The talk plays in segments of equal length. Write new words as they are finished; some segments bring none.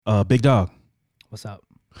Big Dog. What's up?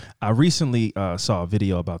 I recently saw a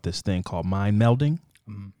video about this thing called mind melding,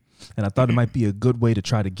 and I thought it might be a good way to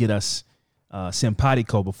try to get us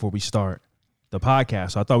simpatico before we start the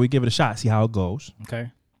podcast. So I thought we'd give it a shot, see how it goes.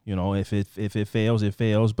 Okay. You know, if it fails, it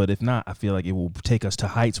fails. But if not, I feel like it will take us to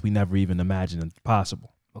heights we never even imagined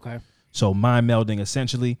possible. Okay. So mind melding,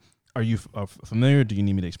 essentially, are you familiar? Or do you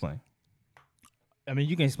need me to explain? I mean,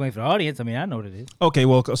 you can explain for the audience. I mean, I know what it is. Okay,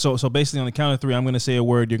 well, so basically on the count of three, I'm going to say a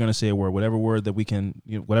word, you're going to say a word. Whatever word that we can,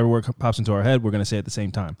 whatever word pops into our head, we're going to say at the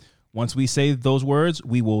same time. Once we say those words,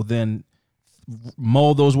 we will then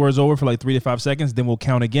mull those words over for like 3 to 5 seconds. Then we'll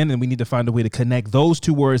count again, and we need to find a way to connect those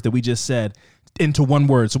two words that we just said into one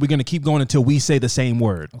word. So we're going to keep going until we say the same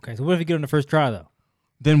word. Okay, so what if you get on the first try, though?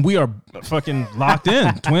 Then we are fucking locked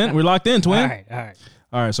in, twin. We're locked in, twin. All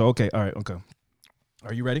right. So, okay. Are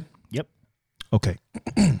you ready? Yep. Okay.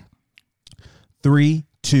 3,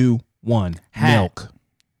 2, 1. Hat.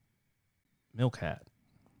 Milk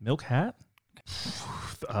hat.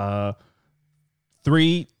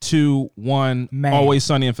 3, 2, 1. Man. Always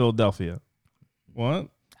Sunny in Philadelphia. What?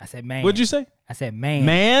 I said man. What'd you say? I said man.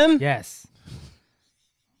 Man? Yes.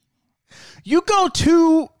 You go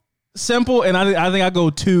too simple, and I think I go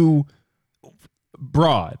too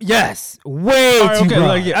broad. Yes. Way All right, too okay, broad.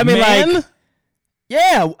 like, I mean, man? like,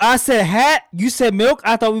 yeah, I said hat. You said milk.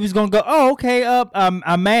 I thought we was going to go, oh, okay,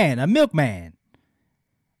 a man, a milkman.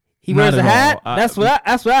 He Not wears a at hat. all. That's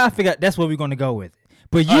what I figured. That's what we're going to go with.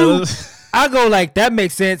 But you, I go like, that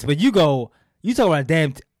makes sense. But you go, you talking about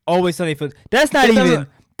damn, always Sunny. That's not even,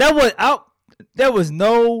 there was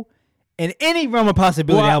no, in any realm of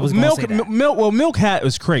possibility I was going to say that. Milk hat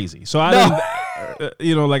was crazy. So I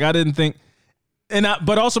didn't, I didn't think,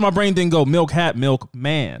 but also my brain didn't go milk hat, milk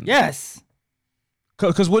man. Yes.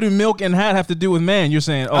 Because what do milk and hat have to do with man? You're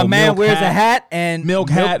saying, a man wears a hat and milk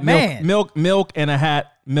hat, man. milk and a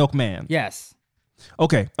hat, milkman. Yes.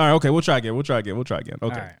 Okay. All right. Okay. We'll try again. Okay. All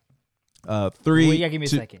right. 3. Well, you gotta give me a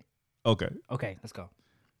second. Okay. Okay. Let's go.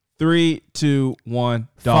 3, 2, 1.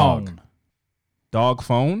 Dog. Phone. Dog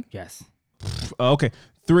phone. Yes. Okay.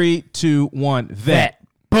 3, 2, 1. Vet.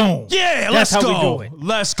 Boom. Yeah, That's let's how go. we do it.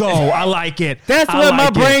 Let's go. I like it. That's where my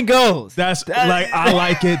brain goes. That's like, I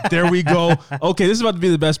like it. There we go. Okay, this is about to be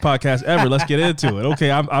the best podcast ever. Let's get into it.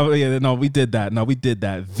 Okay, we did that. No, we did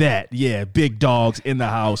that. Vet. Yeah, big dogs in the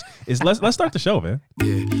house. Let's start the show, man.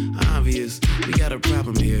 Yeah, obvious, we got a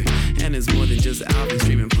problem here. And it's more than just Alvin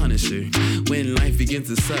streaming Punisher. When life begins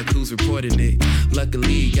to suck, who's reporting it?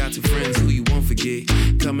 Luckily, you got 2 friends who you won't forget.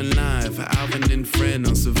 Coming live for Alvin and Friend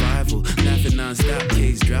on Survival. Laughing non-stop,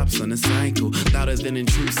 case drops on a cycle. Louder than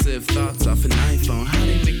intrusive thoughts off an iPhone. How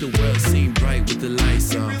they make the world seem bright with the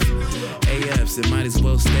lights off? AFs, it might as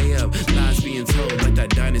well stay up. Lies being told like that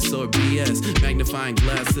dinosaur BS. Magnifying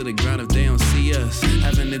glass to the ground if they don't see us.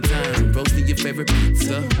 Having the time, roasting your favorite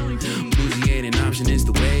pizza. Bougie ain't an option, it's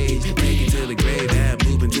the wage. Take it to the grave, add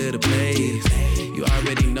moving to the place. You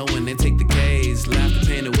already know when they take the case. Laugh the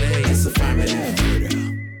pain away, it's affirmative murder.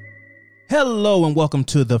 Hello and welcome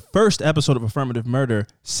to the first episode of Affirmative Murder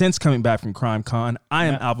since coming back from Crime Con. I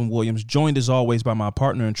am Alvin Williams, joined as always by my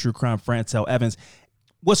partner in true crime, Francel Evans.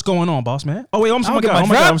 What's going on, boss man? Oh wait, oh my god,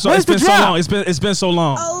 I'm sorry. It's been so long. It's been so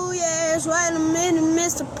long. Oh yes, wait a minute,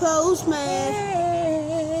 Mr. Postman.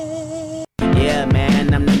 Yeah,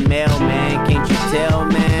 man, I'm the mailman. Can't you tell,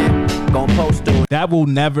 man? Gonna post it. That will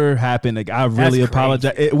never happen. Like, I really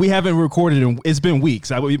apologize. We haven't recorded it's been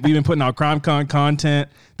weeks. We've been putting out Crime Con content.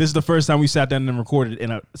 This is the first time we sat down and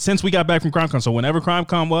recorded since we got back from Crime Con. So whenever Crime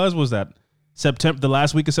Con was that September, the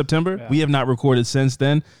last week of September? Yeah. We have not recorded since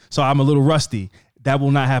then. So I'm a little rusty. That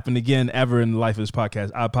will not happen again ever in the life of this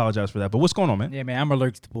podcast. I apologize for that. But what's going on, man? Yeah, man, I'm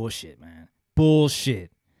allergic to bullshit, man.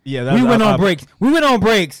 Bullshit. Yeah, we went on breaks. We went on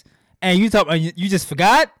breaks, and you just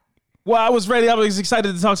forgot. Well, I was ready. I was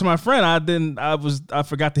excited to talk to my friend. I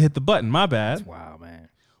forgot to hit the button. My bad. That's wild, man.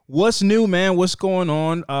 What's new, man? What's going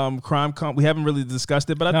on? Crime Con. We haven't really discussed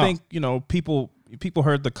it, but I think people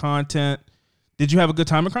heard the content. Did you have a good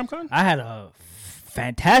time at Crime Con? I had a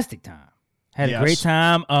fantastic time. Had a great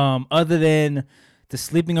time. Other than the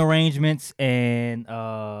sleeping arrangements and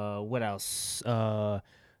what else?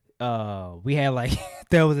 We had like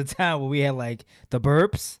there was a time where we had like the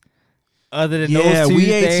burps. Other than those 2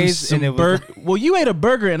 days, some well, you ate a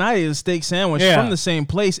burger and I ate a steak sandwich from the same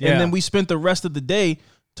place, and then we spent the rest of the day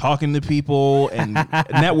talking to people and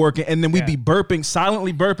networking, and then we'd be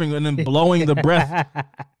silently burping, and then blowing the breath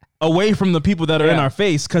away from the people that are in our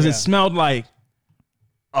face because it smelled like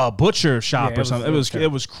a butcher shop or something. It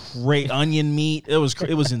was great. Onion meat. It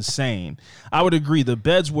was insane. I would agree. The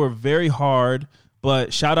beds were very hard,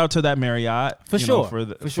 but shout out to that Marriott for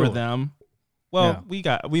for them. Well,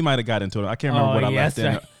 we might have got into it. I can't remember what I left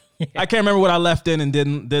in. Right. I can't remember what I left in and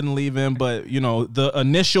didn't leave in, but the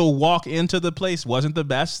initial walk into the place wasn't the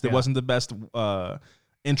best. It wasn't the best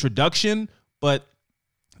introduction, but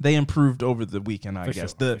they improved over the weekend, I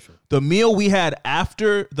guess. The meal we had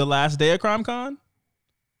after the last day of CrimeCon,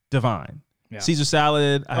 divine. Yeah. Caesar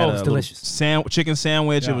salad. I had a delicious chicken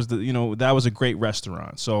sandwich. Yeah. It was that was a great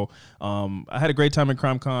restaurant. So I had a great time at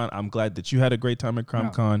CrimeCon. I'm glad that you had a great time at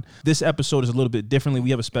CrimeCon. Yeah. This episode is a little bit differently. We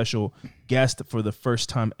have a special guest for the first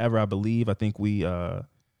time ever, I believe. I think we have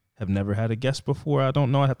never had a guest before. I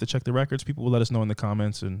don't know. I have to check the records. People will let us know in the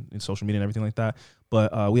comments and in social media and everything like that.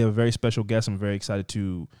 But we have a very special guest. I'm very excited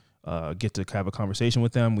to get to have a conversation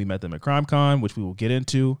with them. We met them at CrimeCon, which we will get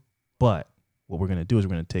into. But what we're going to do is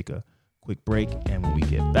we're going to take a quick break, and when we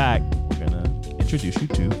get back, we're going to introduce you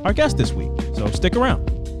to our guest this week. So stick around.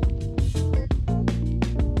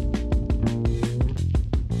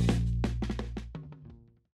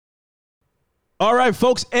 All right,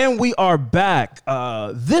 folks, and we are back.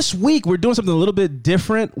 This week, we're doing something a little bit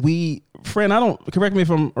different. Fran, correct me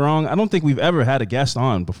if I'm wrong, I don't think we've ever had a guest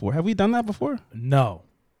on before. Have we done that before? No.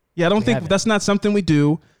 Yeah, I don't think that's not something we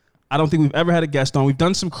do. I don't think we've ever had a guest on. We've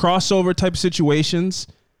done some crossover type situations.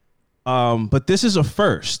 But this is a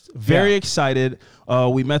first. Very excited.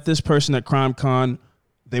 We met this person at CrimeCon.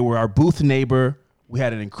 They were our booth neighbor. We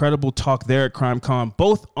had an incredible talk there at CrimeCon,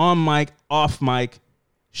 both on mic, off mic.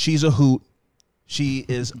 She's a hoot. She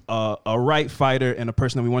is a right fighter and a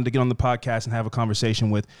person that we wanted to get on the podcast and have a conversation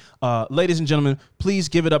with. Ladies and gentlemen, please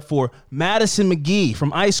give it up for Madison McGee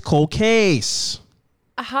from Ice Cold Case.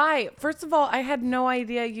 Hi. First of all, I had no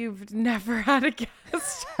idea you've never had a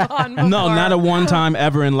guest on before. No, not a one time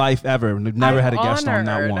ever in life ever. We've never had a guest on,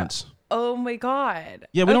 not once. Oh my God.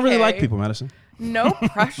 Yeah, we don't really like people, Madison. No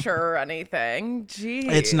pressure or anything.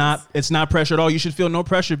 Jeez. It's not pressure at all. You should feel no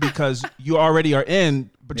pressure because you already are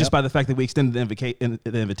in, but just by the fact that we extended the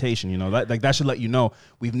invitation, that should let you know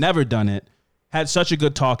we've never done it. Had such a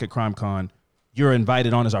good talk at CrimeCon. You're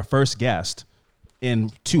invited on as our first guest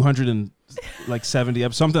in 270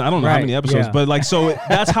 episodes, something. I don't know how many episodes, but so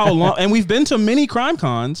that's how long. And we've been to many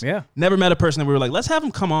CrimeCons. Yeah. Never met a person that we were like, let's have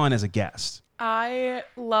him come on as a guest. I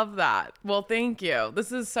love that. Well, thank you.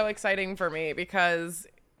 This is so exciting for me because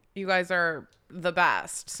you guys are the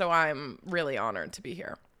best. So I'm really honored to be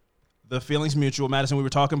here. The feeling's mutual. Madison, we were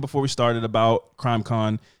talking before we started about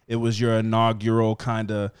CrimeCon. It was your inaugural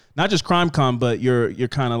kind of, not just CrimeCon, but your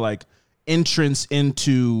kind of like entrance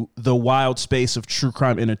into the wild space of true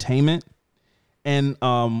crime entertainment. And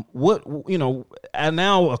and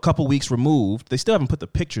now a couple weeks removed, they still haven't put the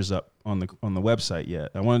pictures up on the website yet.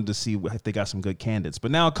 I wanted to see if they got some good candidates. But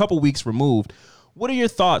now a couple weeks removed, what are your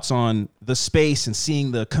thoughts on the space and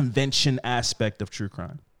seeing the convention aspect of true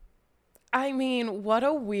crime? I mean, what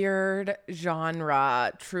a weird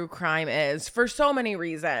genre true crime is for so many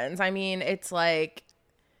reasons. I mean, it's like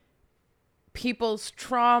people's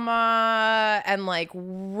trauma and like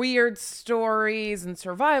weird stories and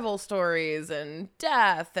survival stories and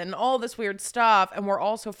death and all this weird stuff, and we're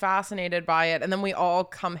all so fascinated by it, and then we all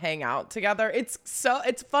come hang out together. It's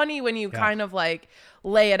funny when you kind of like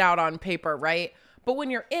lay it out on paper, right? But when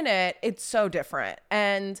you're in it, it's so different.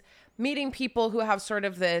 And meeting people who have sort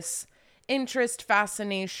of this interest,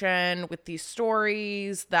 fascination with these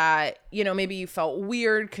stories that, maybe you felt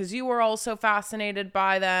weird because you were also fascinated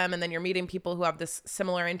by them. And then you're meeting people who have this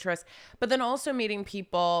similar interest, but then also meeting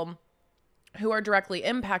people who are directly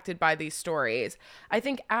impacted by these stories, I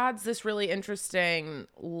think adds this really interesting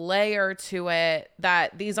layer to it,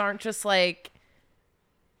 that these aren't just like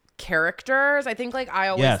characters. I think like I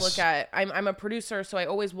always look at, I'm a producer, so I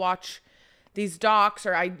always watch these docs,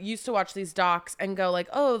 or I used to watch these docs and go like,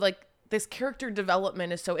 oh, like, this character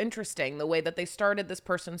development is so interesting, the way that they started this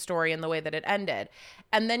person's story and the way that it ended.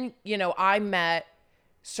 And then, I met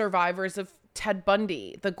survivors of Ted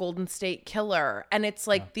Bundy, the Golden State Killer. And it's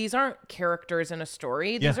like, these aren't characters in a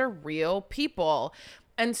story. These are real people.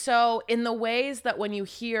 And so in the ways that when you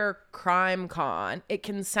hear CrimeCon, it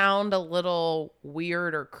can sound a little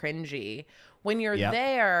weird or cringy, when you're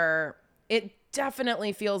there, it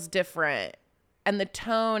definitely feels different. And the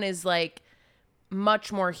tone is like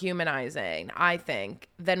much more humanizing, I think,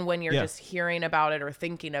 than when you're just hearing about it or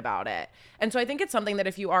thinking about it. And so I think it's something that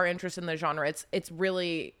if you are interested in the genre, it's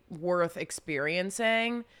really worth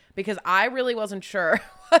experiencing, because I really wasn't sure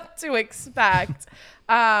what to expect.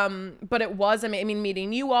 But it was,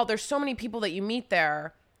 meeting you all, there's so many people that you meet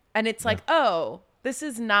there, and it's like, oh, this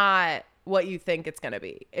is not what you think it's going to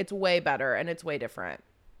be. It's way better and it's way different.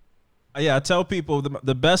 Yeah, I tell people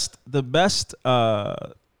the best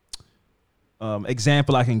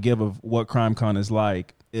example I can give of what CrimeCon is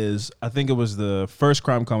like is I think it was the first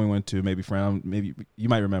CrimeCon we went to. Maybe you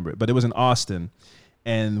might remember it, but it was in Austin,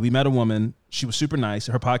 and we met a woman. She was super nice.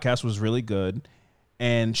 Her podcast was really good,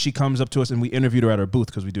 and she comes up to us, and we interviewed her at our booth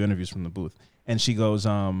because we do interviews from the booth. And she goes,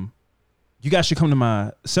 "You guys should come to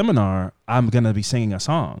my seminar. I'm gonna be singing a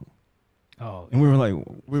song." Oh, and we were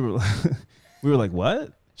like,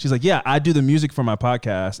 "What?" She's like, "Yeah, I do the music for my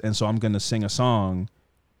podcast, and so I'm gonna sing a song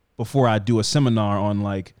before I do a seminar on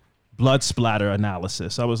like blood splatter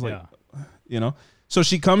analysis." I was like, So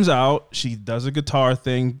she comes out, she does a guitar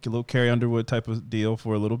thing, a little Carrie Underwood type of deal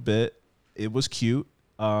for a little bit. It was cute.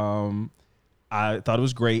 I thought it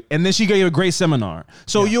was great, and then she gave a great seminar.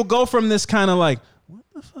 So you'll go from this kind of like, what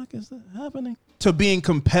the fuck is that happening, to being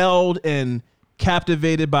compelled and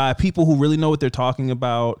captivated by people who really know what they're talking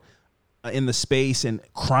about in the space and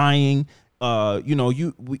crying. At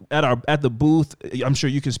the booth, I'm sure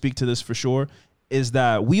you can speak to this for sure, is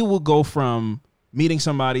that we will go from meeting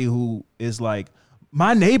somebody who is like,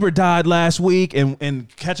 my neighbor died last week, and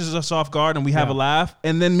catches us off guard, and we have a laugh,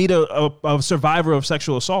 and then meet a survivor of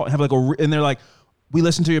sexual assault and have and they're like, we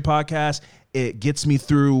listen to your podcast, it gets me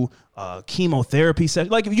through chemotherapy session.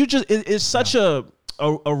 Like, it's such a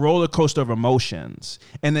roller coaster of emotions,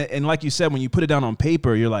 and like you said, when you put it down on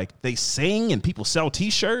paper, you're like, they sing and people sell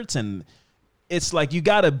T-shirts, and it's like you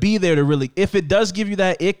got to be there to really, if it does give you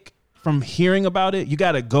that ick from hearing about it, you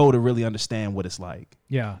got to go to really understand what it's like.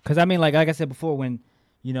 Yeah, because I mean, like I said before, when,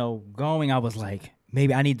 going, I was like,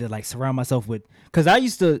 maybe I need to like surround myself with, because I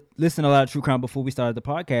used to listen to a lot of true crime before we started the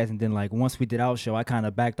podcast, and then like once we did our show, I kind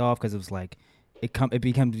of backed off because it was like, it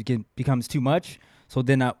becomes too much. So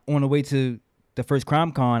then on the way to the first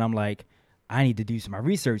CrimeCon, I'm like, I need to do some of my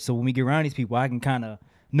research. So when we get around these people, I can kind of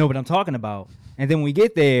know what I'm talking about. And then when we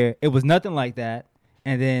get there, it was nothing like that.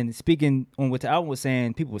 And then speaking on what Alvin was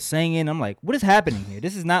saying, people were singing. I'm like, what is happening here?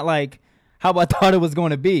 This is not like how I thought it was going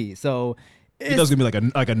to be. So it was gonna be like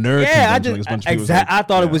a nerd. Yeah, I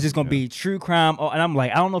thought it was just gonna be true crime. And I'm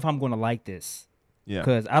like, I don't know if I'm gonna like this. Yeah,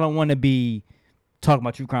 because I don't want to be talking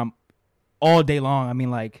about true crime all day long. I mean,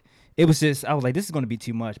 like, it was just, I was like, this is gonna be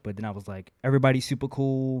too much. But then I was like, everybody's super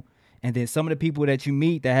cool. And then some of the people that you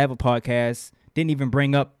meet that have a podcast didn't even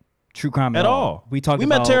bring up true crime at all. We talked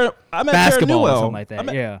about basketball or something like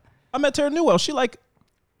that. I met Tara Newell. She like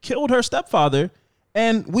killed her stepfather,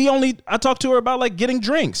 and I talked to her about like getting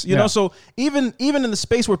drinks, you know. So even in the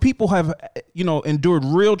space where people have, endured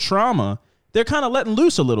real trauma, they're kind of letting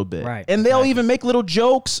loose a little bit, right? And they'll even make little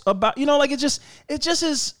jokes about, like it just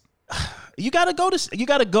is. You gotta go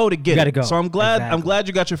to get it. Go. So I'm glad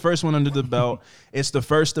you got your first one under the belt. It's the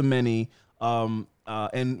first of many. And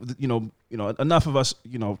enough of us,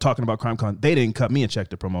 talking about CrimeCon. They didn't cut me a check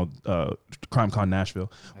to promote CrimeCon Nashville,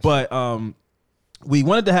 but we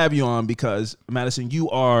wanted to have you on because, Madison, you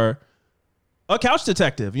are a couch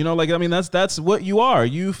detective. That's what you are.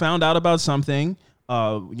 You found out about something.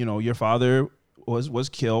 Your father was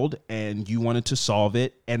killed, and you wanted to solve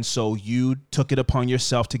it, and so you took it upon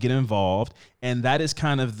yourself to get involved, and that is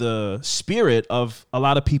kind of the spirit of a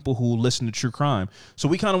lot of people who listen to true crime. So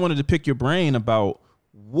we kind of wanted to pick your brain about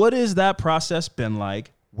what has that process been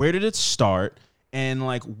like, where did it start, and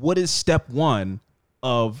like what is step one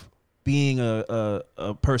of being a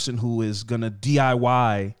person who is gonna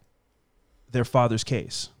DIY their father's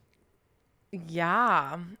case.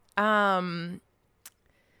 Yeah.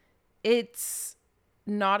 It's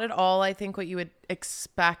not at all, I think, what you would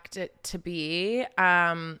expect it to be.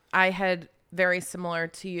 I had, very similar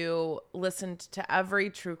to you, listened to every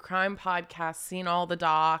true crime podcast, seen all the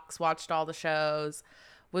docs, watched all the shows,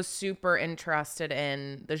 was super interested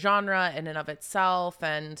in the genre in and of itself,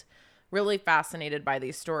 and really fascinated by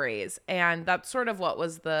these stories. And that's sort of what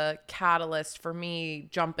was the catalyst for me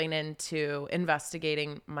jumping into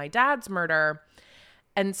investigating my dad's murder.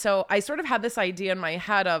 And so I sort of had this idea in my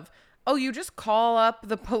head of, oh, you just call up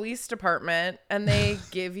the police department and they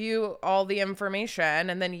give you all the information,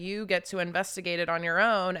 and then you get to investigate it on your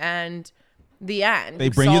own, and the end. They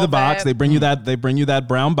bring you the box. They bring you that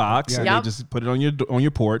brown box, and they just put it on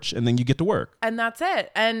your porch, and then you get to work. And that's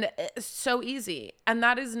it. And it's so easy. And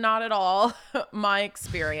that is not at all my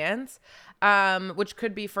experience, which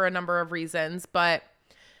could be for a number of reasons, but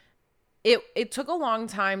it took a long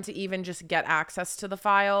time to even just get access to the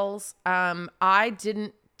files. I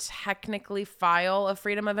didn't technically file a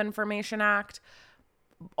Freedom of Information Act,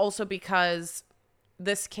 also because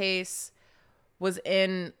this case was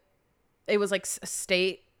it was like a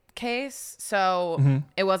state case, so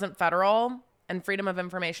it wasn't federal, and Freedom of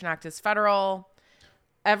Information Act is federal.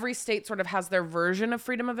 Every state sort of has their version of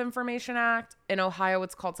Freedom of Information Act. In Ohio,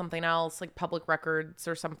 it's called something else, like public records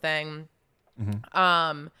or something.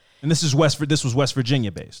 Mm-hmm. And this was West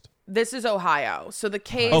Virginia based. This is Ohio. So the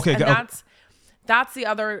case, okay, and that's the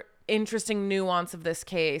other interesting nuance of this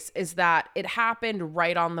case, is that it happened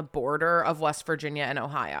right on the border of West Virginia and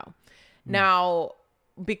Ohio. Now,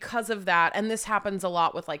 because of that, and this happens a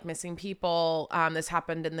lot with like missing people. This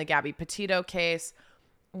happened in the Gabby Petito case.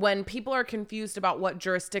 When people are confused about what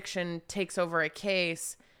jurisdiction takes over a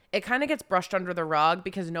case, it kind of gets brushed under the rug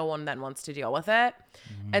because no one then wants to deal with it.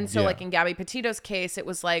 And so like in Gabby Petito's case, it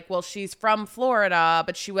was like, well, she's from Florida,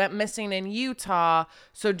 but she went missing in Utah.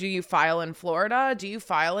 So do you file in Florida? Do you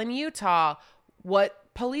file in Utah?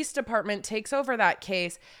 What police department takes over that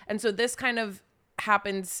case? And so this kind of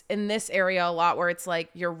happens in this area a lot, where it's like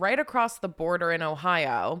you're right across the border in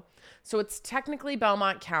Ohio. So it's technically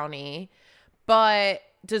Belmont County, but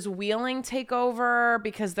does Wheeling take over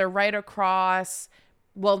because they're right across?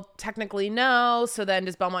 Well, technically no. So then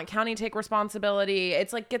does Belmont County take responsibility?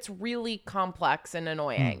 It's like gets really complex and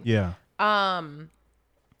annoying. Yeah. And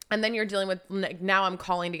then you're dealing with, now I'm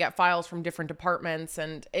calling to get files from different departments,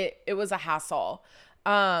 and it was a hassle.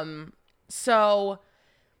 So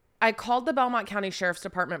I called the Belmont County Sheriff's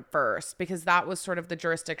Department first because that was sort of the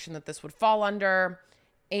jurisdiction that this would fall under.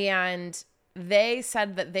 And they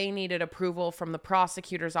said that they needed approval from the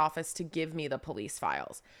prosecutor's office to give me the police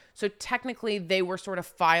files. So technically they were sort of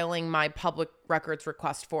filing my public records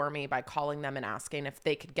request for me by calling them and asking if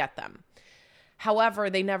they could get them. However,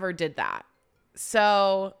 they never did that.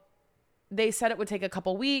 So they said it would take a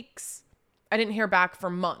couple weeks. I didn't hear back for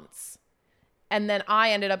months. And then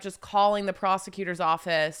I ended up just calling the prosecutor's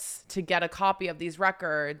office to get a copy of these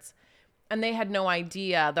records. And they had no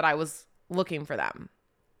idea that I was looking for them.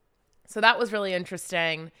 So that was really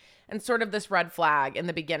interesting, and sort of this red flag in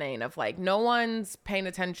the beginning of like, no one's paying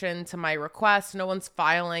attention to my request. No one's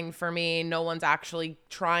filing for me. No one's actually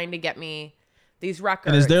trying to get me these records.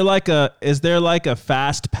 And is there like a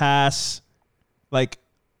fast pass? Like,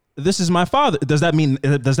 this is my father. Does that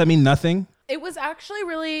mean nothing? It was actually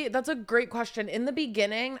really, that's a great question. In the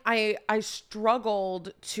beginning, I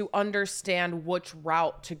struggled to understand which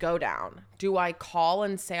route to go down. Do I call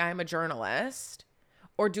and say I'm a journalist?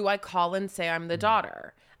 Or do I call and say I'm the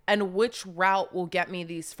daughter? And which route will get me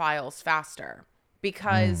these files faster?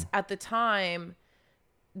 Because at the time,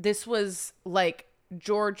 this was like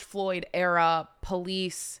George Floyd era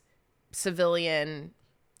police civilian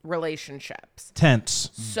relationships.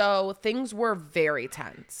 Tense. So things were very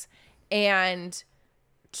tense. And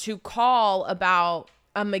to call about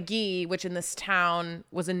a McGee, which in this town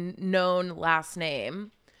was a known last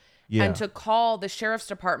name, and to call the sheriff's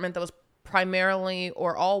department that was primarily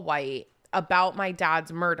or all white about my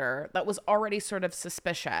dad's murder, that was already sort of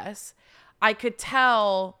suspicious. I could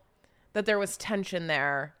tell that there was tension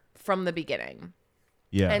there from the beginning.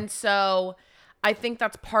 Yeah. And so I think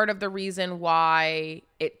that's part of the reason why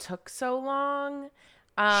it took so long.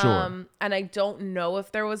 Sure. And I don't know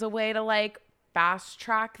if there was a way to like fast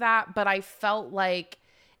track that, but I felt like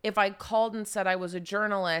if I called and said I was a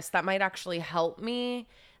journalist, that might actually help me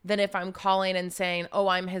than if I'm calling and saying, oh,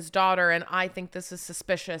 I'm his daughter and I think this is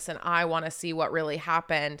suspicious and I want to see what really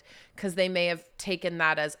happened, because they may have taken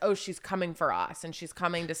that as, oh, she's coming for us and she's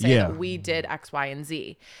coming to say that we did X, Y, and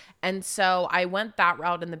Z. And so I went that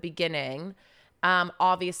route in the beginning.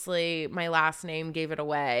 Obviously, my last name gave it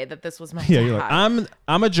away that this was my dad. You're like,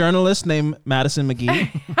 I'm a journalist named Madison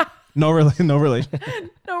McGee. No relation. No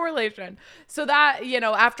relation. So that,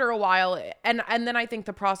 after a while, and then I think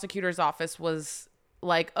the prosecutor's office was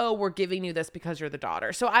like, oh, we're giving you this because you're the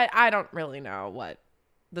daughter. So I don't really know what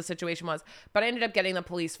the situation was, but I ended up getting the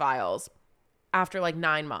police files after like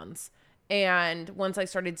 9 months. And once I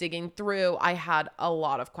started digging through, I had a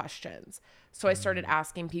lot of questions. So I started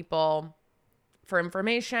asking people for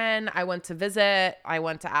information. I went to visit. I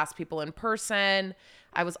went to ask people in person.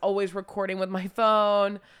 I was always recording with my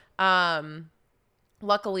phone.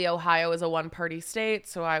 Luckily, Ohio is a one-party state,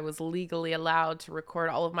 so I was legally allowed to record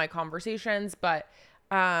all of my conversations. But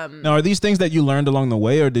now, are these things that you learned along the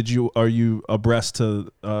way, or are you abreast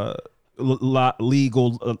to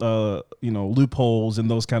legal loopholes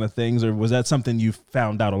and those kind of things, or was that something you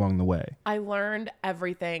found out along the way? I learned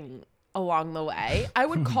everything along the way. I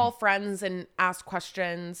would call friends and ask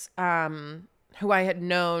questions who I had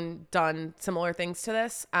known done similar things to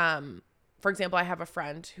this. For example, I have a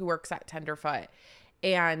friend who works at Tenderfoot,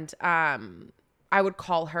 and I would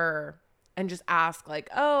call her and just ask like,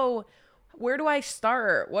 oh, where do I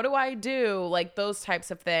start? What do I do? Like those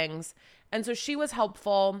types of things. And so she was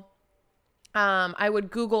helpful. I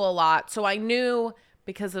would Google a lot. So I knew,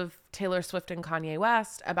 because of Taylor Swift and Kanye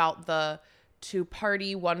West, about the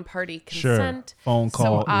 2-party, 1-party consent. Sure. Phone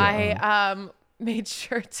call. So I made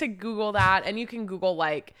sure to Google that. And you can Google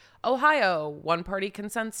like Ohio one-party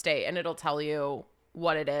consent state and it'll tell you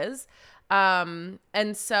what it is. And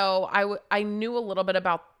so I knew a little bit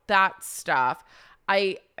about that stuff.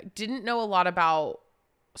 I didn't know a lot about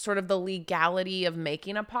sort of the legality of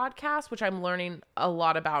making a podcast, which I'm learning a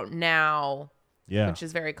lot about now, which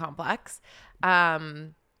is very complex.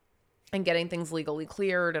 And getting things legally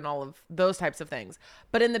cleared and all of those types of things.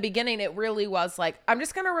 But in the beginning, it really was like, I'm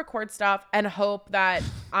just going to record stuff and hope that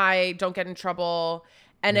I don't get in trouble.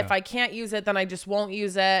 And if I can't use it, then I just won't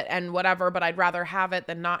use it and whatever, but I'd rather have it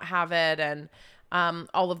than not have it and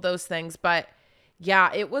all of those things. But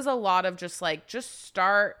yeah, it was a lot of just like, just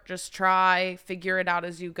start, just try, figure it out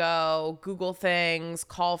as you go, Google things,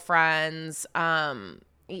 call friends. I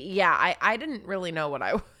didn't really know what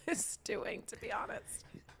I was doing, to be honest.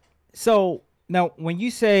 So now when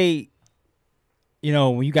you say,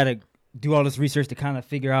 when you got to do all this research to kind of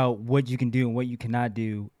figure out what you can do and what you cannot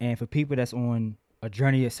do, and for people that's on a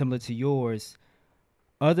journey similar to yours,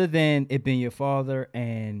 other than it being your father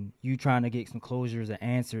and you trying to get some closures and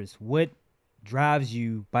answers, what drives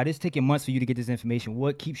you, by this taking months for you to get this information,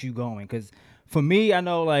 what keeps you going? Because for me, I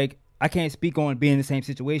know like I can't speak on being in the same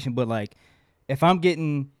situation, but like if I'm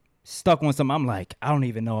getting stuck on something, I'm like, I don't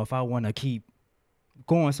even know if I want to keep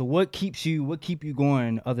going. So what keep you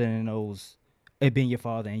going other than it being your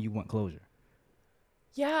father and you want closure?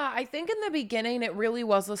 Yeah, I think in the beginning it really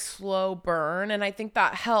was a slow burn, and I think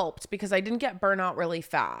that helped because I didn't get burnout really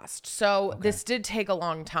fast. So this did take a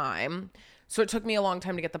long time. So it took me a long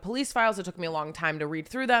time to get the police files. It took me a long time to read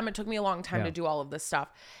through them. It took me a long time to do all of this stuff.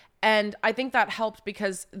 And I think that helped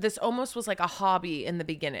because this almost was like a hobby in the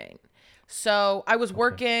beginning. So I was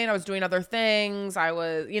working, I was doing other things. I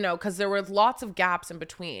was, because there were lots of gaps in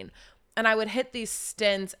between. And I would hit these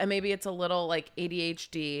stints, and maybe it's a little like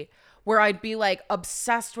ADHD, where I'd be like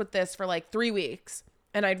obsessed with this for like 3 weeks.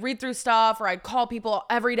 And I'd read through stuff or I'd call people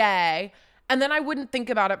every day. And then I wouldn't think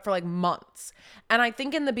about it for like months. And I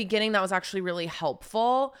think in the beginning that was actually really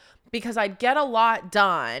helpful because I'd get a lot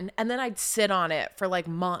done and then I'd sit on it for like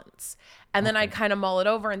months. And then I'd kind of mull it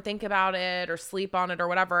over and think about it or sleep on it or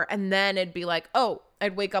whatever. And then it'd be like, oh,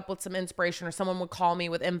 I'd wake up with some inspiration or someone would call me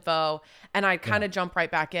with info and I'd kind of jump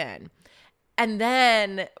right back in. And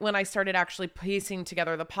then when I started actually piecing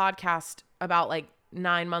together the podcast about like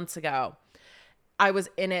 9 months ago, I was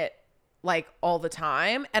in it like all the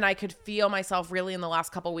time. And I could feel myself really in the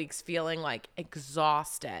last couple of weeks feeling like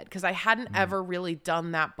exhausted because I hadn't ever really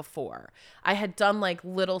done that before. I had done like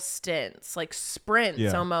little stints, like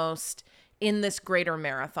sprints almost in this greater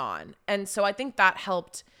marathon. And so I think that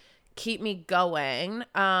helped keep me going.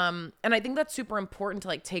 And I think that's super important to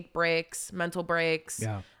like take breaks, mental breaks,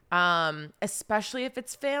 especially if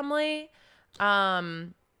it's family.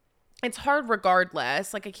 It's hard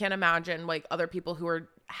regardless. Like I can't imagine like other people who are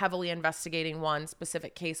heavily investigating one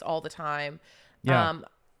specific case all the time.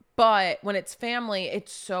 But when it's family,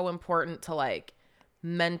 it's so important to like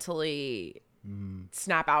mentally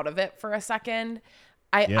snap out of it for a second.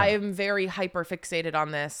 I am very hyper fixated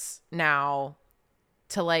on this now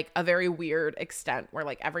to like a very weird extent where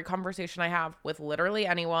like every conversation I have with literally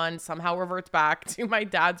anyone somehow reverts back to my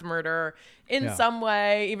dad's murder in some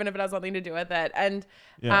way, even if it has nothing to do with it. And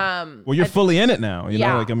well, you're fully in it now, you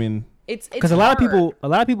know, like I mean, it's because a lot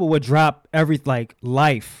of people would drop every like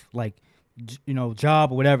life, like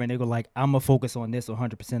job or whatever, and they go like, I'm gonna focus on this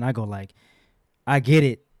 100%. I go like, I get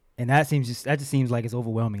it. And that just seems like it's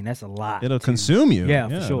overwhelming. That's a lot. It'll consume you. Yeah,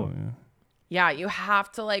 for sure. Yeah, you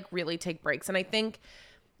have to like really take breaks. And I think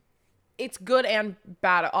it's good and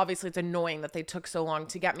bad. Obviously, it's annoying that they took so long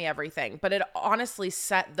to get me everything. But it honestly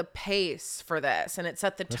set the pace for this. And it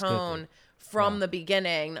set the tone from the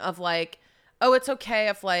beginning of like, oh, it's okay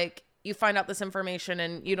if like you find out this information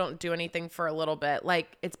and you don't do anything for a little bit.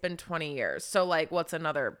 Like it's been 20 years. So like what's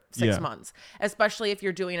another 6 months? Especially if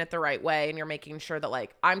you're doing it the right way and you're making sure that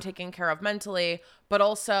like I'm taken care of mentally, but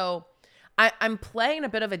also I'm playing a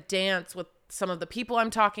bit of a dance with some of the people I'm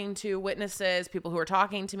talking to, witnesses, people who are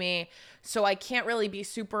talking to me. So I can't really be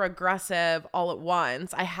super aggressive all at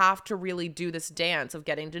once. I have to really do this dance of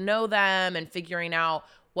getting to know them and figuring out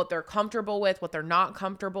what they're comfortable with, what they're not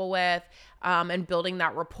comfortable with, and building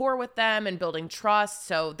that rapport with them and building trust.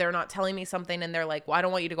 So they're not telling me something and they're like, well, I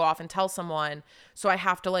don't want you to go off and tell someone. So I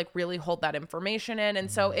have to like really hold that information in. And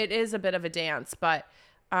so it is a bit of a dance, but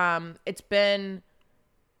it's been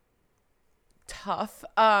tough.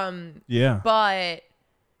 But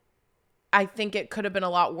I think it could have been a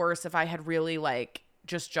lot worse if I had really like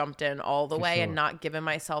just jumped in all the way and not given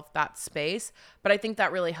myself that space. But I think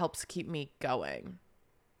that really helps keep me going.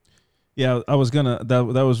 Yeah, I was gonna. That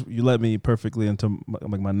was, you led me perfectly into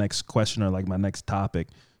my next question, or like my next topic.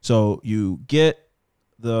 So you get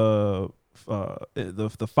the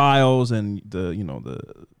files and the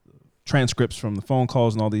transcripts from the phone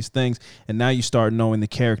calls and all these things, and now you start knowing the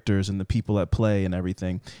characters and the people at play and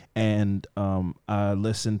everything. And I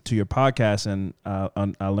listened to your podcast, and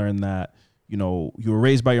I learned that you were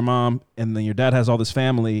raised by your mom, and then your dad has all this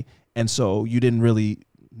family, and so you didn't really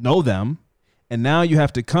know them. And now you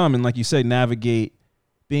have to come and, like you say, navigate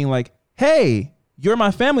being like, hey, you're my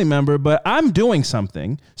family member, but I'm doing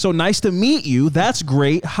something. So nice to meet you. That's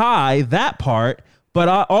great. Hi, that part. But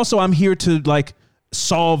I'm here to like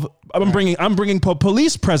solve. I'm bringing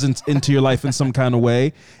police presence into your life in some kind of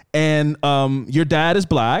way. And your dad is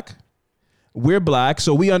black. We're black.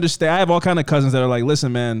 So we understand. I have all kind of cousins that are like,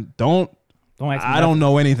 listen, man, I don't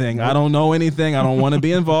know anything. Nope. I don't know anything. I don't want to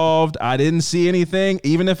be involved. I didn't see anything,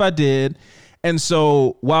 even if I did. And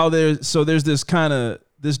so there's this kind of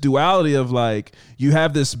this duality of like, you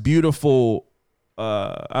have this beautiful,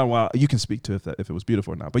 I don't know, you can speak to if it was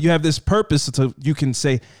beautiful or not, but you have this purpose to, you can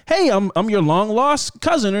say, hey, I'm your long lost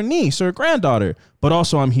cousin or niece or granddaughter, but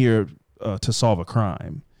also I'm here to solve a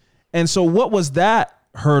crime. And so what was that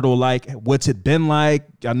hurdle like? What's it been like?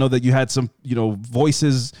 I know that you had some,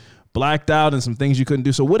 voices blacked out and some things you couldn't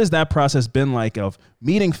do. So what has that process been like of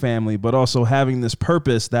meeting family, but also having this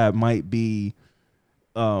purpose that might be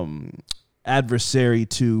adversary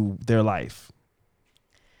to their life?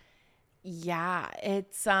 Yeah,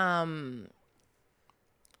 it's been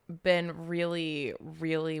really,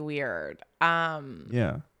 really weird.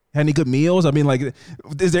 Yeah. Had any good meals? I mean, like,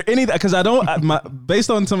 is there any, because based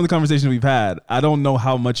on some of the conversations we've had, I don't know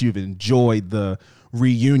how much you've enjoyed the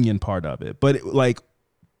reunion part of it, but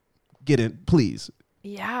get in, please.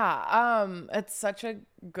 Yeah, it's such a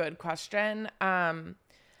good question.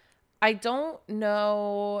 I don't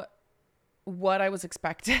know what I was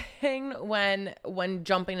expecting when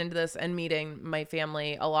jumping into this and meeting my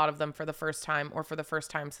family, a lot of them for the first time, or for the first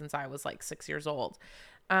time since I was like 6 years old.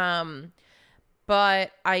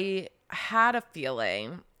 But I had a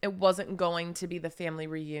feeling it wasn't going to be the family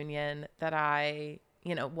reunion that I,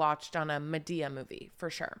 watched on a Madea movie, for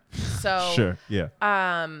sure. So sure, yeah.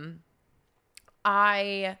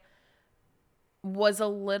 I was a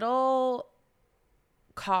little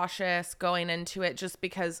cautious going into it, just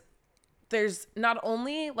because there's not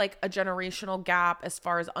only like a generational gap as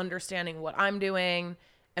far as understanding what I'm doing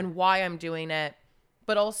and why I'm doing it,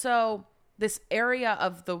 but also this area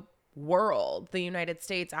of the world, the United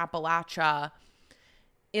States, Appalachia,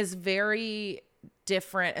 is very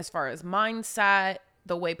different as far as mindset,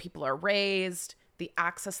 the way people are raised, the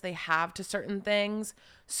access they have to certain things.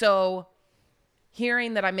 So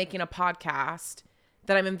hearing that I'm making a podcast,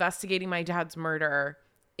 that I'm investigating my dad's murder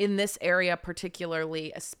in this area,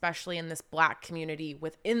 particularly, especially in this Black community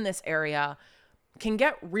within this area, can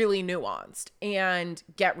get really nuanced and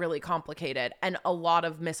get really complicated, and a lot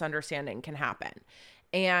of misunderstanding can happen.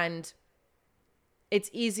 And it's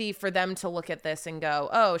easy for them to look at this and go,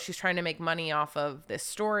 oh, she's trying to make money off of this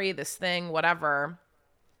story, this thing, whatever.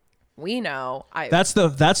 We know. That's been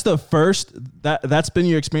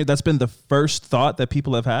your experience. That's been the first thought that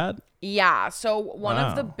people have had. Yeah. So one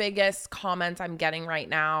of the biggest comments I'm getting right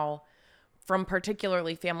now from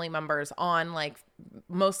particularly family members on like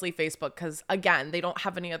mostly Facebook, because again, they don't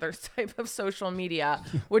have any other type of social media,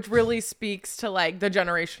 which really speaks to like the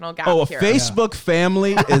generational gap. Oh, Facebook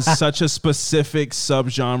family is such a specific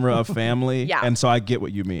subgenre of family. Yeah. And so I get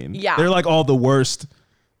what you mean. Yeah. They're like all the worst.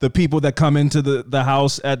 The people that come into the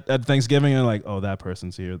house at Thanksgiving are like, oh, that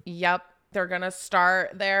person's here. Yep. They're going to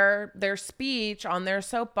start their speech on their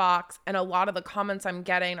soapbox. And a lot of the comments I'm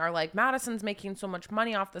getting are like, Madison's making so much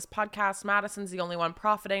money off this podcast. Madison's the only one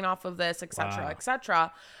profiting off of this, et cetera, et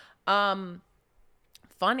cetera.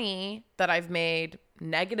 Funny that I've made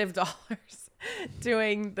negative dollars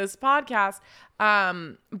doing this podcast.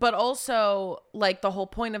 But also like the whole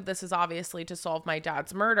point of this is obviously to solve my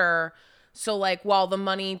dad's murder. So like, while the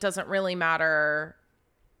money doesn't really matter,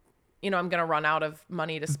 I'm going to run out of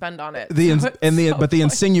money to spend on it. But the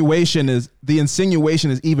insinuation is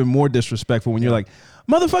even more disrespectful when you're like,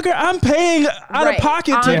 motherfucker, I'm paying out of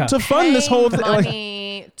pocket to fund this whole thing.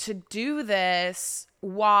 Money to do this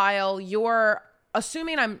while you're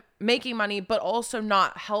assuming I'm making money, but also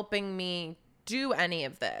not helping me do any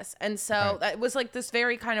of this. And so that was like this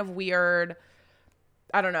very kind of weird,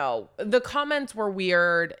 I don't know. The comments were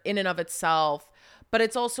weird in and of itself, but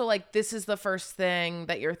it's also like, this is the first thing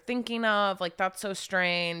that you're thinking of. Like, that's so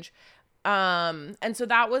strange. And so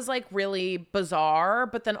that was like really bizarre,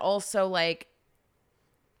 but then also like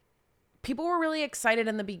people were really excited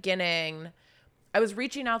in the beginning I was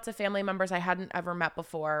reaching out to family members I hadn't ever met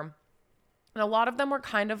before. And a lot of them were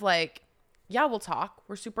kind of like, yeah, we'll talk.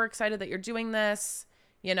 We're super excited that you're doing this.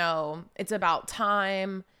 You know, it's about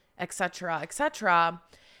time, et cetera, et cetera.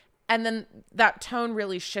 And then that tone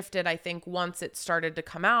really shifted, I think, once it started to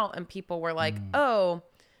come out and people were like, oh,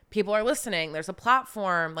 people are listening. There's a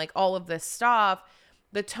platform, like all of this stuff.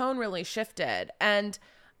 The tone really shifted. And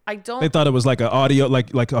they thought it was like an audio,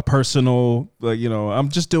 like a personal, like, you know, I'm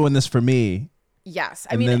just doing this for me. Yes.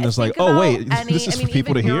 I mean, then there's like, oh, wait, this is for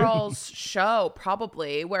people to hear. Earl's show,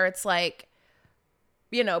 probably, where it's like,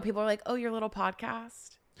 you know, people are like, oh, your little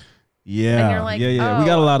podcast. Yeah. And you're like, yeah. Oh. We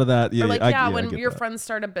got a lot of that. Yeah. Or like, when your friends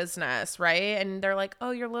start a business, right? And they're like, oh,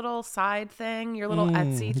 your little side thing, your little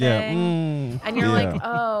Etsy thing. And you're like,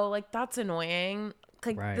 oh, like that's annoying.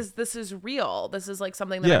 Like this is real. This is like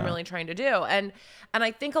something that I'm really trying to do. And I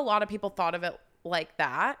think a lot of people thought of it like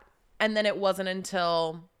that. And then it wasn't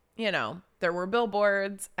until, you know, there were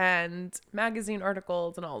billboards and magazine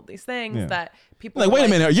articles and all of these things that people like, wait a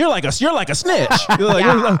minute, you're like a snitch. You're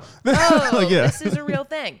like, this is a real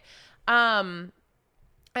thing. I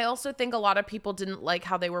also think a lot of people didn't like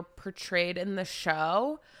how they were portrayed in the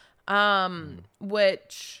show,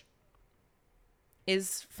 which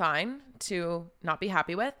is fine to not be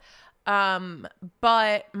happy with.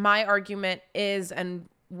 But my argument is and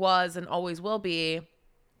was and always will be,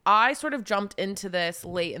 I sort of jumped into this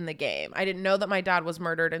late in the game. I didn't know that my dad was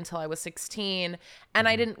murdered until I was 16, and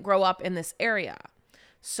I didn't grow up in this area.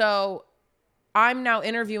 So I'm now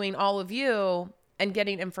interviewing all of you and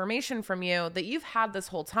getting information from you that you've had this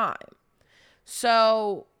whole time.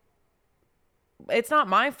 So it's not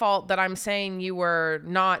my fault that I'm saying you were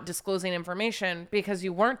not disclosing information, because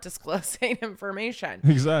you weren't disclosing information.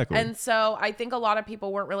 Exactly. And so I think a lot of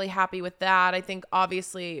people weren't really happy with that. I think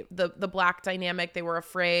obviously the Black dynamic, they were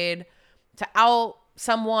afraid to out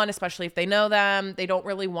someone, especially if they know them. They don't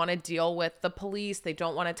really want to deal with the police. They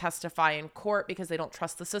don't want to testify in court because they don't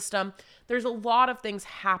trust the system. There's a lot of things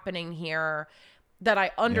happening here that I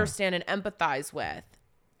understand and empathize with.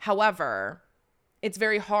 However, it's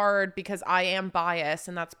very hard because I am biased,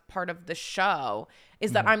 and that's part of the show,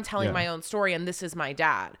 is that I'm telling my own story, and this is my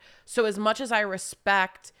dad. So as much as I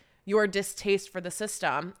respect your distaste for the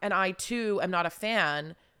system, and I too am not a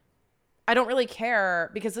fan, I don't really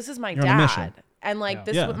care, because this is my dad. And like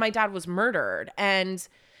my dad was murdered, and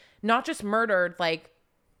not just murdered, like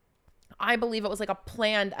I believe it was like a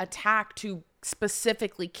planned attack to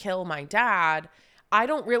specifically kill my dad. I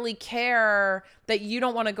don't really care that you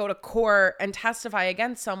don't want to go to court and testify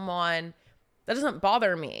against someone. That doesn't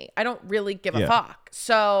bother me. I don't really give a fuck.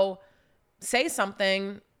 So say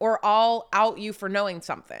something, or I'll out you for knowing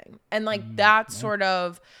something. And like that's sort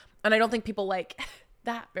of, and I don't think people like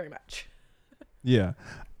that very much. Yeah.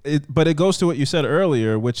 But it goes to what you said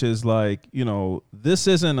earlier, which is like, you know, this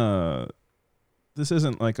isn't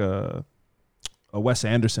like a Wes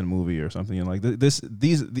Anderson movie or something. You know, like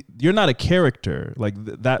you're not a character like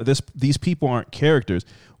that. These people aren't characters.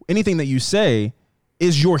 Anything that you say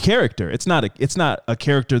is your character. It's not a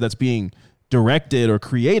character that's being directed or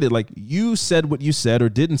created. Like, you said what you said or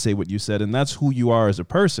didn't say what you said, and that's who you are as a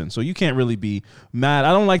person. So you can't really be mad.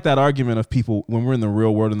 I don't like that argument of people when we're in the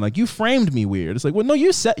real world and like, you framed me weird. It's like, well, no,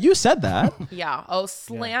 you said that. Yeah. Oh,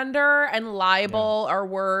 slander and libel are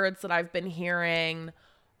words that I've been hearing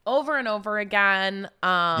over and over again.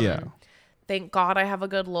 Thank God I have a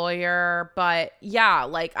good lawyer. But yeah,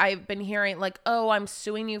 like I've been hearing like, oh, I'm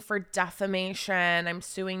suing you for defamation. I'm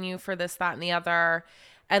suing you for this, that, and the other.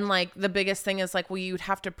 And like the biggest thing is like, well, you'd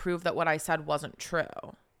have to prove that what I said wasn't true.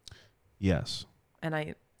 Yes.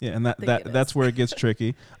 And that's where it gets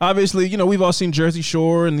tricky. Obviously, you know, we've all seen Jersey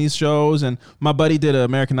Shore and these shows, and my buddy did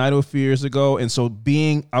American Idol a few years ago. And so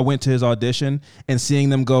I went to his audition and seeing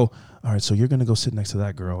them go, all right, so you're going to go sit next to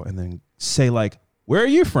that girl and then say like, where are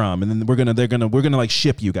you from? And then we're going to like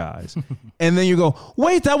ship you guys. And then you go,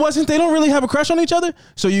 wait, they don't really have a crush on each other.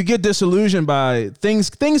 So you get disillusioned by things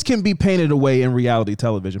can be painted away in reality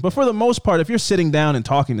television. But for the most part, if you're sitting down and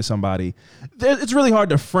talking to somebody, it's really hard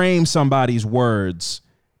to frame somebody's words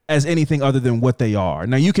as anything other than what they are.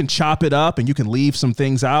 Now you can chop it up and you can leave some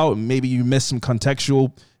things out, and maybe you miss some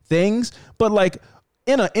contextual things, but like,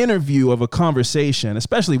 in an interview of a conversation,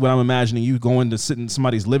 especially when I'm imagining you going to sit in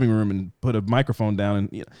somebody's living room and put a microphone down, and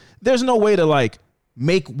you know, there's no way to like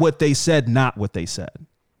make what they said not what they said.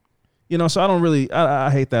 You know, so I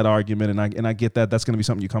hate that argument, and I get that that's going to be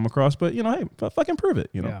something you come across, but you know, hey, fucking prove it.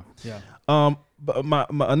 You know. Yeah. But my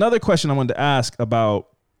another question I wanted to ask about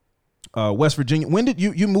West Virginia. When did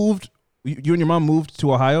you moved? You and your mom moved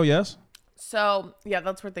to Ohio? Yes. So yeah,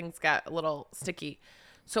 that's where things got a little sticky.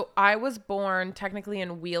 So I was born technically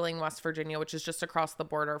in Wheeling, West Virginia, which is just across the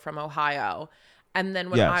border from Ohio. And then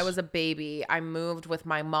when I was a baby, I moved with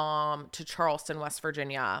my mom to Charleston, West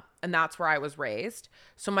Virginia, and that's where I was raised.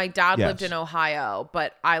 So my dad lived in Ohio,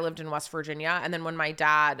 but I lived in West Virginia. And then when my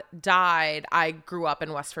dad died, I grew up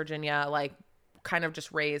in West Virginia, like kind of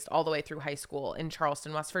just raised all the way through high school in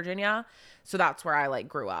Charleston, West Virginia. So that's where I like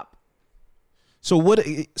grew up. So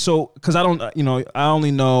because I don't, I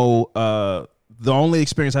only know, the only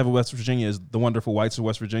experience I have in West Virginia is The Wonderful Whites of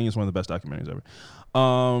West Virginia. It's one of the best documentaries ever.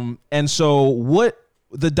 And so what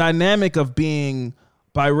the dynamic of being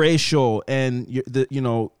biracial and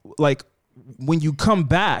like when you come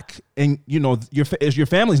back and, your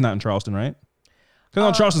family's not in Charleston, right? Because I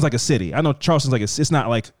know Charleston's like a city. I know Charleston's like it's not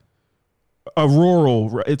like a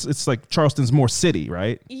rural, it's like Charleston's more city,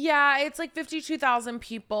 right? Yeah, it's like 52,000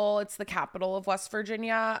 people. It's the capital of West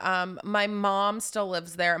Virginia. My mom still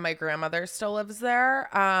lives there and my grandmother still lives there.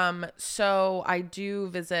 So I do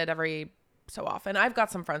visit every so often. I've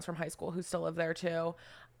got some friends from high school who still live there too.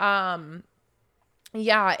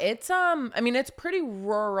 Yeah, it's pretty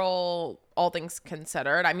rural, all things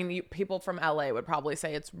considered. I mean, people from LA would probably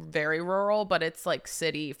say it's very rural, but it's like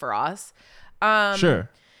city for us. Sure.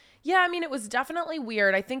 Yeah, I mean, it was definitely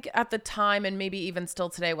weird. I think at the time, and maybe even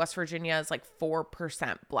still today, West Virginia is like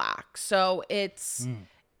 4% black. So it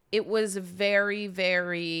was very,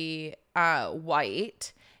 very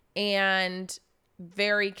white and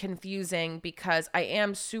very confusing because I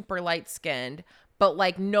am super light skinned, but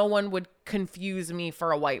like no one would confuse me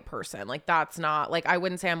for a white person. Like that's not like, I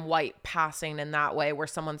wouldn't say I'm white passing in that way where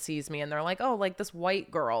someone sees me and they're like, oh, like this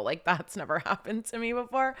white girl, like that's never happened to me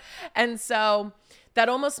before. And so that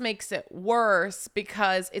almost makes it worse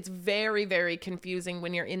because it's very, very confusing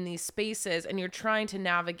when you're in these spaces and you're trying to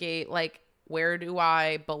navigate like, where do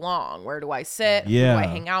I belong? Where do I sit? Yeah. Who do I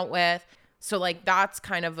hang out with? So like that's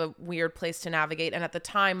kind of a weird place to navigate. And at the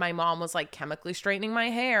time, my mom was like chemically straightening my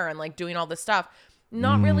hair and like doing all this stuff.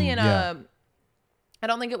 Not really in I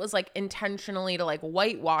don't think it was like intentionally to like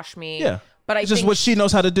whitewash me. Yeah. But I it's just think what she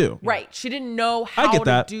knows how to do. Right. She didn't know how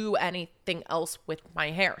to do anything else with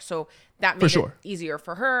my hair. So that made it easier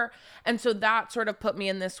for her. And so that sort of put me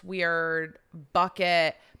in this weird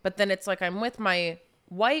bucket. But then it's like I'm with my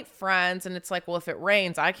white friends and it's like, well, if it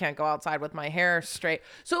rains, I can't go outside with my hair straight.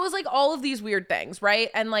 So it was like all of these weird things, right?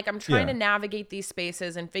 And like I'm trying to navigate these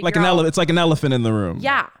spaces and figure out. It's like an elephant in the room.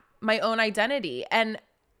 Yeah. My own identity. And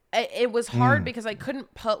it was hard because I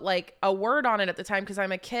couldn't put like a word on it at the time because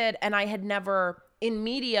I'm a kid and I had never, in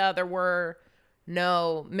media, there were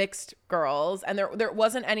no mixed girls and there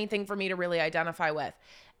wasn't anything for me to really identify with.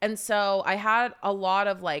 And so I had a lot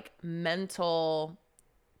of like mental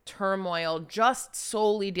turmoil just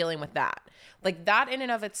solely dealing with that. Like that in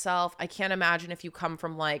and of itself, I can't imagine if you come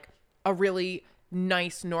from like a really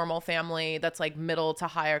nice, normal family that's like middle to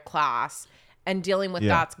higher class and dealing with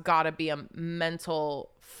that's gotta be a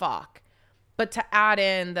mental fuck. But to add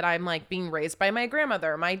in that I'm like being raised by my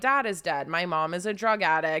grandmother, my dad is dead, my mom is a drug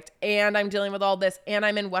addict, and I'm dealing with all this, and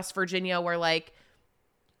I'm in West Virginia where like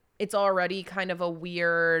it's already kind of a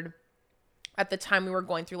weird, at the time we were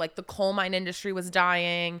going through like the coal mine industry was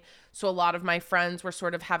dying. So a lot of my friends were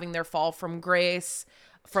sort of having their fall from grace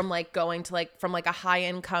from like going to like from like a high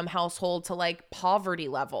income household to like poverty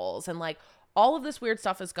levels and like all of this weird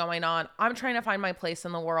stuff is going on. I'm trying to find my place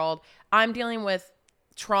in the world. I'm dealing with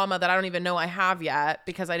trauma that I don't even know I have yet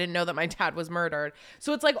because I didn't know that my dad was murdered.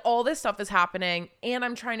 So it's like all this stuff is happening and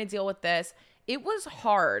I'm trying to deal with this. It was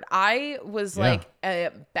hard. I was like a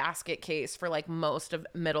basket case for like most of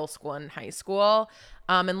middle school and high school.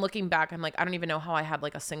 And looking back, I'm like, I don't even know how I had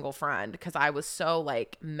like a single friend because I was so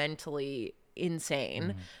like mentally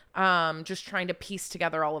insane. Just trying to piece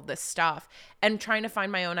together all of this stuff and trying to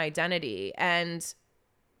find my own identity. And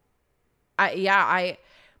I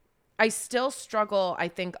still struggle, I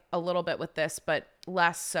think, a little bit with this, but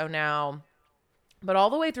less so now. But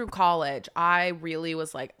all the way through college, I really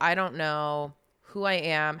was like, I don't know who I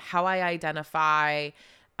am, how I identify.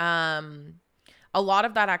 A lot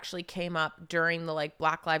of that actually came up during the like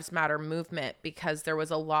Black Lives Matter movement because there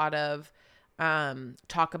was a lot of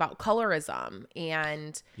talk about colorism,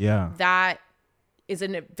 and that is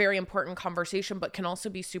a very important conversation, but can also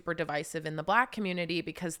be super divisive in the Black community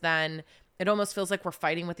because then it almost feels like we're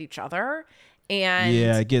fighting with each other, and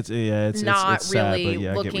it's not really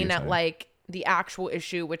looking at like the actual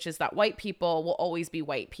issue, which is that white people will always be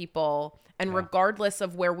white people, and regardless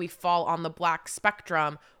of where we fall on the Black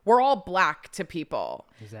spectrum, we're all Black to people.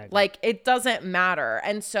 Exactly. Like it doesn't matter,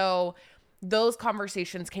 and so those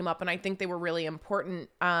conversations came up and I think they were really important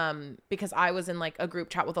because I was in like a group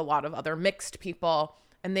chat with a lot of other mixed people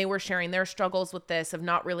and they were sharing their struggles with this of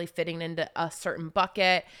not really fitting into a certain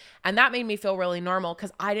bucket. And that made me feel really normal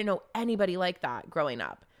because I didn't know anybody like that growing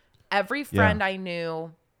up. Every friend I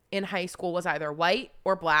knew in high school was either white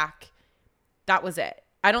or black. That was it.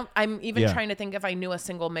 I'm even trying to think if I knew a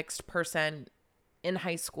single mixed person in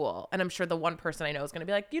high school. And I'm sure the one person I know is going to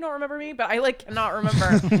be like, you don't remember me? But I like cannot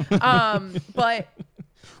remember. But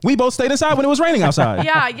we both stayed inside when it was raining outside.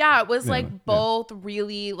 Yeah. It was like both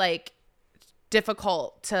really like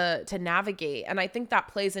difficult to navigate. And I think that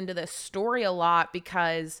plays into this story a lot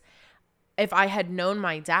because if I had known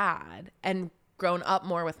my dad and grown up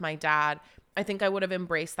more with my dad, I think I would have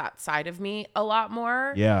embraced that side of me a lot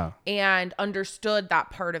more. Yeah. And understood that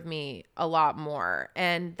part of me a lot more.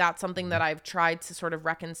 And that's something that I've tried to sort of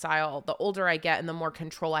reconcile the older I get and the more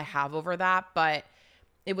control I have over that. But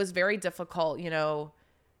it was very difficult, you know,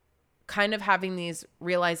 kind of having these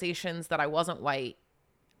realizations that I wasn't white,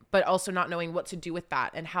 but also not knowing what to do with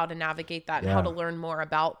that and how to navigate that and how to learn more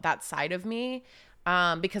about that side of me.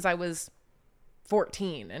 Because I was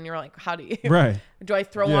 14 and you're like, how do you do I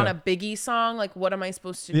throw on a Biggie song? Like, what am I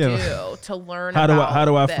supposed to do to learn how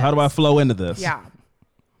do I flow into this? Yeah.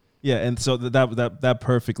 And so that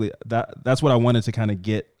perfectly, that's what I wanted to kind of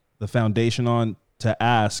get the foundation on to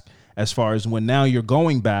ask, as far as when now you're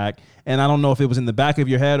going back, and I don't know if it was in the back of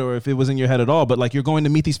your head or if it was in your head at all, but like you're going to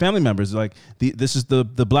meet these family members, like this is the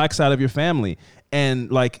black side of your family.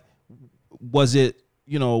 And like, was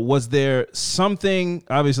there something,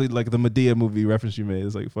 obviously like the Madea movie reference you made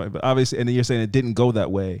is like funny, but obviously, and then you're saying it didn't go that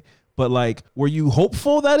way, but like, were you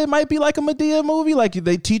hopeful that it might be like a Madea movie? Like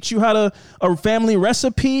they teach you a family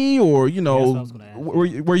recipe, or, you know,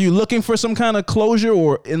 were you looking for some kind of closure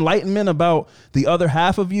or enlightenment about the other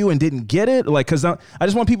half of you and didn't get it? Like, cause I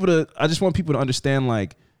just want people to understand,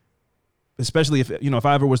 like, especially if, you know, if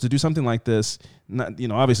I ever was to do something like this, not, you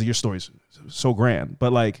know, obviously your story's so grand,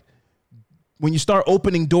 but like, when you start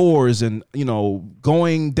opening doors and, you know,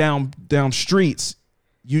 going down streets,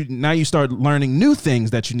 you start learning new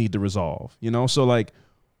things that you need to resolve, you know? So like,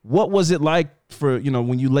 what was it like for, you know,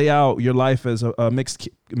 when you lay out your life as a mixed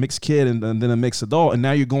kid and then a mixed adult, and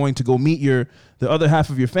now you're going to go meet the other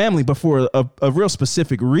half of your family, but for a real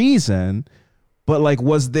specific reason? But like,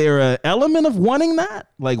 was there an element of wanting that,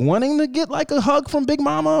 like wanting to get like a hug from Big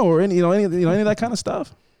Mama or any of that kind of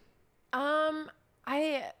stuff?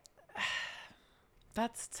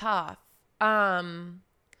 That's tough. I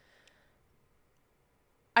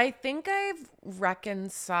think I've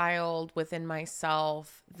reconciled within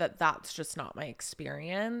myself that that's just not my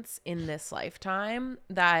experience in this lifetime.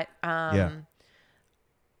 That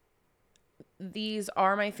these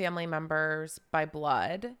are my family members by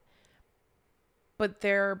blood, but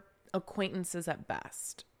they're acquaintances at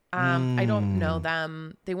best. I don't know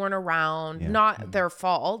them. They weren't around, not their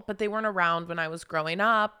fault, but they weren't around when I was growing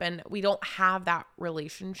up, and we don't have that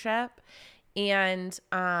relationship. And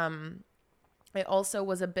I also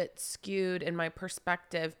was a bit skewed in my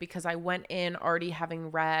perspective because I went in already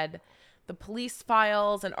having read the police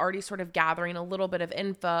files and already sort of gathering a little bit of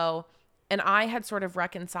info. And I had sort of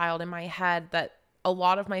reconciled in my head that a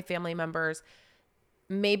lot of my family members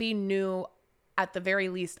maybe knew at the very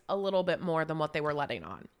least a little bit more than what they were letting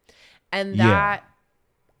on. And that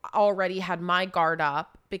already had my guard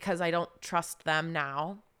up because I don't trust them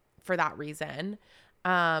now for that reason.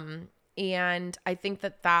 And I think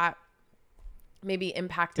that maybe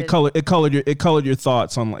impacted. It colored your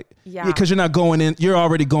thoughts on, like, because you're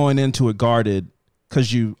already going into it guarded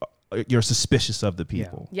because you're suspicious of the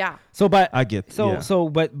people. Yeah. So, but I get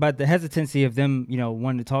but the hesitancy of them, you know,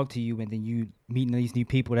 wanting to talk to you, and then you meeting these new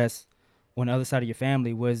people that's on the other side of your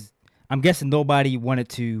family, was, I'm guessing nobody wanted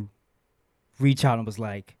to reach out and was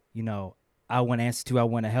like, you know, I want answers to, I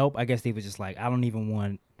want to help. I guess they were just like, I don't even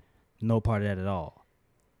want no part of that at all.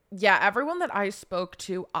 Yeah, everyone that I spoke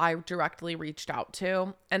to, I directly reached out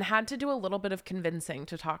to and had to do a little bit of convincing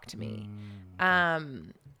to talk to me.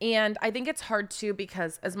 And I think it's hard too,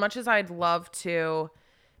 because as much as I'd love to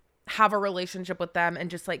have a relationship with them and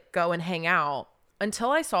just like go and hang out,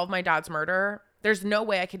 until I solve my dad's murder, there's no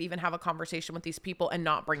way I could even have a conversation with these people and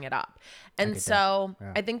not bring it up. And so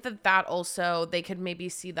I think that also, they could maybe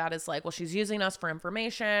see that as like, well, she's using us for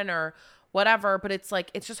information or whatever. But it's like,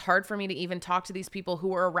 it's just hard for me to even talk to these people who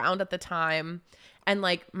were around at the time. And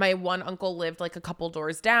like, my one uncle lived like a couple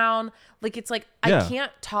doors down. Like, it's like, I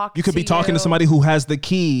can't talk to you. You could be talking to somebody who has the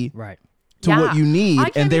key to what you need,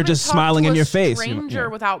 and they're just smiling in your face. Stranger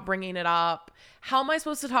without bringing it up. How am I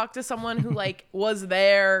supposed to talk to someone who like was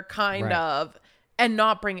there kind of and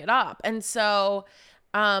not bring it up? And so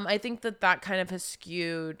I think that kind of has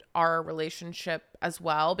skewed our relationship as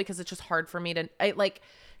well, because it's just hard for me to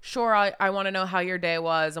sure, I want to know how your day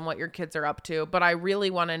was and what your kids are up to, but I really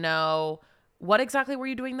want to know, what exactly were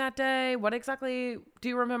you doing that day? What exactly do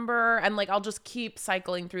you remember? And like, I'll just keep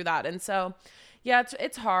cycling through that. And so, yeah,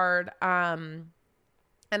 it's hard. And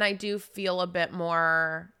I do feel a bit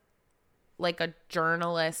more like a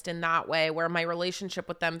journalist in that way, where my relationship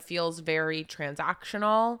with them feels very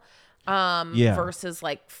transactional, versus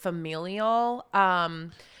like familial.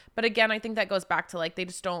 But again, I think that goes back to like, they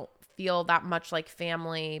just don't feel that much like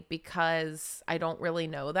family because I don't really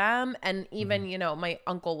know them. And even, you know, my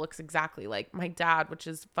uncle looks exactly like my dad, which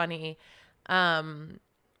is funny.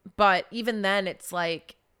 But even then it's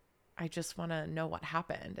like, I just want to know what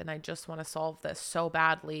happened, and I just want to solve this so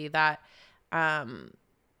badly that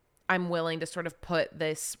I'm willing to sort of put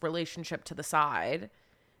this relationship to the side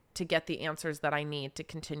to get the answers that I need to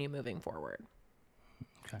continue moving forward.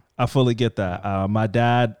 Okay. I fully get that. My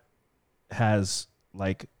dad has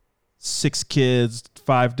like 6 kids,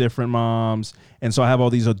 5 different moms. And so I have all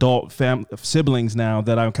these adult siblings now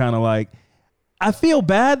that I'm kind of like, I feel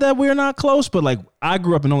bad that we're not close, but like I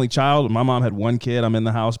grew up an only child. My mom had 1 kid. I'm in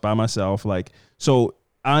the house by myself. Like, so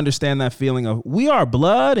I understand that feeling of we are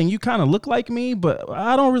blood and you kind of look like me, but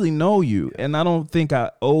I don't really know you. And I don't think I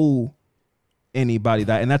owe anybody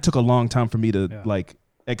that. And that took a long time for me to like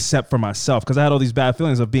accept for myself, because I had all these bad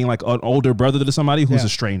feelings of being like an older brother to somebody who's a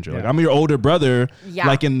stranger. Like I'm your older brother,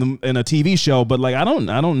 like in a TV show, but like I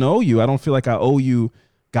don't know you. I don't feel like I owe you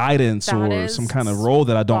guidance or some kind of role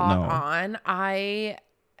that I don't know. I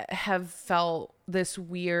have felt this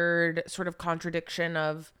weird sort of contradiction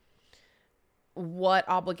of what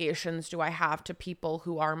obligations do I have to people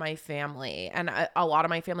who are my family, and a lot of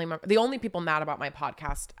my family members. The only people mad about my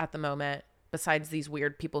podcast at the moment, besides these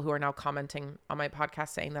weird people who are now commenting on my podcast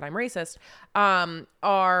saying that I'm racist,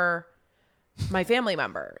 are my family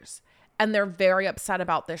members. And they're very upset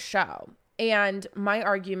about this show. And my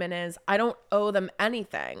argument is I don't owe them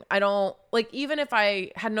anything. I don't, like, even if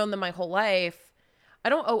I had known them my whole life, I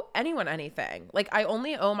don't owe anyone anything. Like, I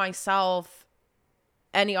only owe myself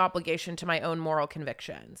any obligation to my own moral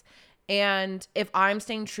convictions. And if I'm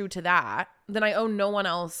staying true to that, then I owe no one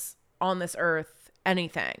else on this earth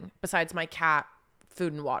anything besides my cat,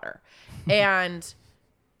 food, and water. And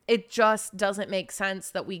it just doesn't make sense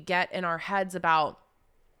that we get in our heads about,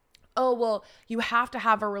 oh, well, you have to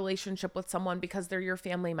have a relationship with someone because they're your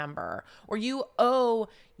family member, or you owe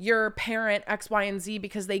your parent X, Y, and Z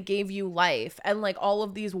because they gave you life, and like all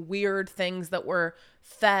of these weird things that we're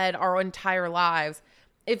fed our entire lives.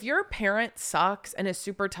 If your parent sucks and is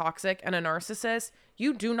super toxic and a narcissist,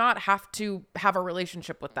 you do not have to have a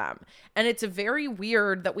relationship with them. And it's very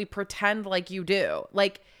weird that we pretend like you do.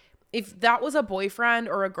 Like, if that was a boyfriend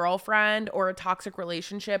or a girlfriend or a toxic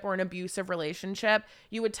relationship or an abusive relationship,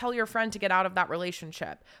 you would tell your friend to get out of that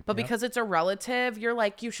relationship. But because it's a relative, you're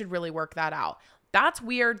like, you should really work that out. That's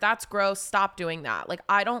weird. That's gross. Stop doing that. Like,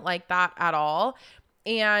 I don't like that at all.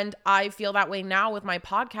 And I feel that way now with my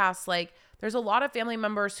podcast. Like, there's a lot of family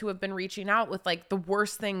members who have been reaching out with like the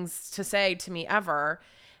worst things to say to me ever.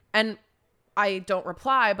 And I don't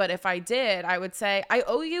reply, but if I did, I would say, I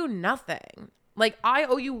owe you nothing. Like, I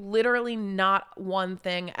owe you literally not one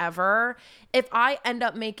thing ever. If I end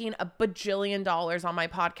up making $1 bajillion on my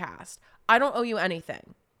podcast, I don't owe you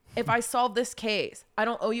anything. If I solve this case, I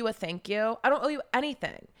don't owe you a thank you. I don't owe you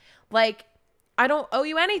anything. Like, I don't owe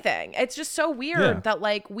you anything. It's just so weird that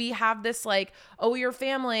like we have this like, oh, your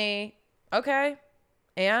family. Okay.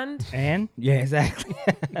 And yeah, exactly.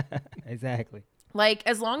 Exactly. Like,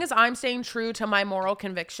 as long as I'm staying true to my moral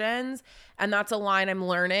convictions, and that's a line I'm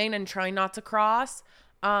learning and trying not to cross,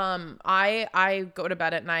 I go to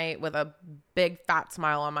bed at night with a big fat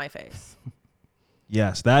smile on my face.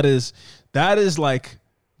 Yes, that is like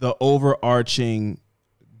the overarching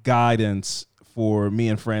guidance for me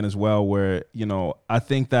and Fran as well, where, you know, I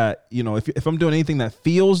think that, you know, if I'm doing anything that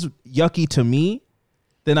feels yucky to me,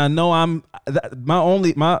 then I know my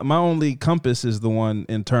only compass is the one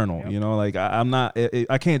internal. You know, like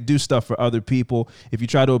I can't do stuff for other people. If you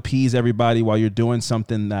try to appease everybody while you're doing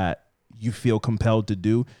something that you feel compelled to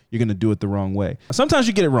do, you're going to do it the wrong way. Sometimes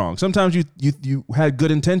you get it wrong. Sometimes you had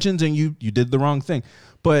good intentions and you did the wrong thing.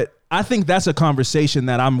 But I think that's a conversation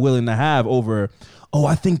that I'm willing to have over, oh,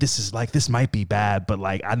 I think this might be bad, but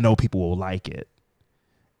like I know people will like it.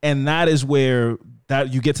 And that is where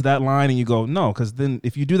that you get to that line and you go, no, because then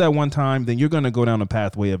if you do that one time, then you're going to go down a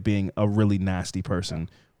pathway of being a really nasty person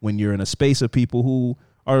when you're in a space of people who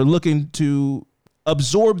are looking to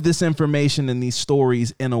absorb this information and these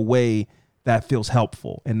stories in a way that feels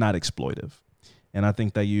helpful and not exploitive. And I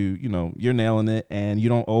think that you're nailing it, and you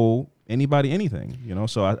don't owe anybody anything, you know?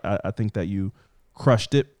 So I think that you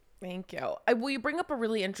crushed it. Thank you. Well, you bring up a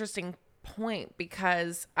really interesting point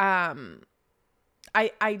because I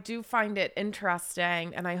do find it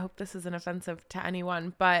interesting, and I hope this isn't offensive to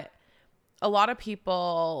anyone, but a lot of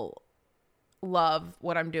people love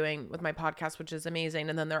what I'm doing with my podcast, which is amazing.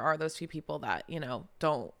 And then there are those few people that, you know,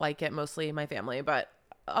 don't like it, mostly my family, but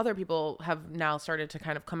other people have now started to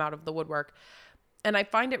kind of come out of the woodwork. And I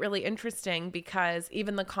find it really interesting because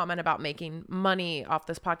even the comment about making money off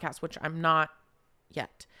this podcast, which I'm not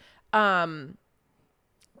yet,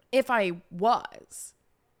 if I was,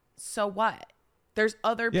 so what? There's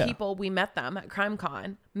other people, we met them at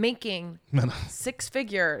CrimeCon, making 6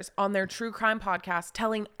 figures on their true crime podcast,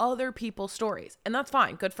 telling other people's stories. And that's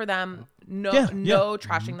fine. Good for them. No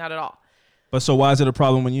trashing that at all. But so why is it a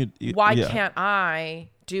problem when you why can't I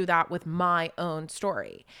do that with my own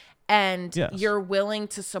story? And you're willing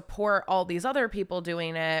to support all these other people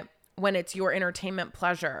doing it when it's your entertainment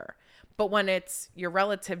pleasure. But when it's your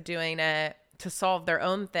relative doing it to solve their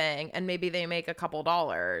own thing, and maybe they make a couple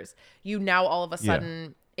dollars, you now all of a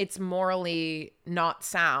sudden it's morally not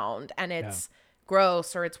sound and it's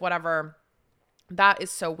gross or it's whatever. That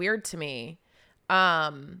is so weird to me.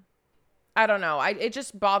 I don't know. It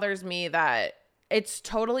just bothers me that it's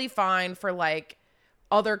totally fine for like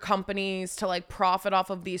other companies to like profit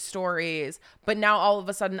off of these stories, but now all of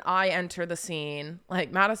a sudden I enter the scene.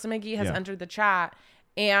 Like Madison McGee has entered the chat.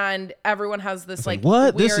 And everyone has this like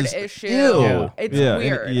what? Weird this is issue. It's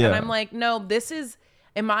weird. And I'm like, no, this is,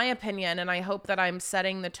 in my opinion, and I hope that I'm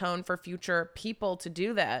setting the tone for future people to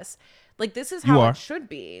do this. Like, this is how it should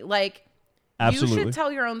be. Like, absolutely. You should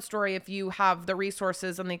tell your own story if you have the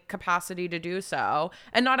resources and the capacity to do so.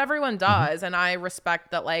 And not everyone does. Mm-hmm. And I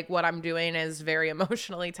respect that, like, what I'm doing is very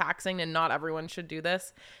emotionally taxing and not everyone should do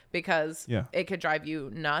this because it could drive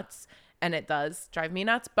you nuts. And it does drive me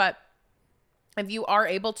nuts. But if you are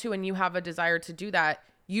able to and you have a desire to do that,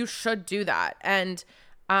 you should do that. And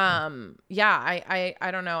I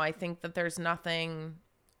don't know. I think that there's nothing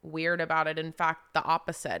weird about it. In fact, the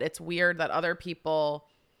opposite. It's weird that other people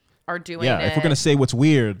are doing it. If we're gonna say what's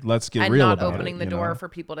weird, let's get real about it. And not opening the door for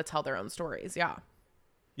people to tell their own stories.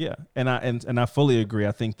 Yeah, and I fully agree.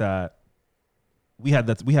 I think that we had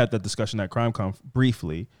that discussion at CrimeCon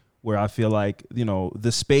briefly, where I feel like, you know,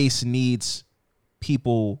 the space needs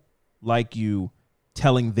people like you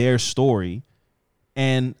telling their story.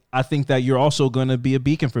 And I think that you're also going to be a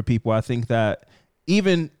beacon for people. I think that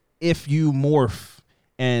even if you morph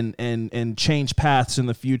and change paths in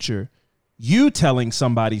the future, you telling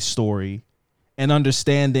somebody's story and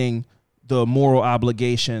understanding the moral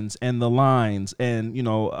obligations and the lines and, you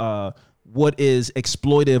know, what is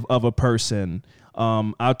exploitive of a person.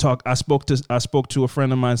 I spoke to a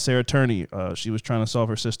friend of mine, Sarah Turney. She was trying to solve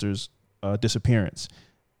her sister's disappearance.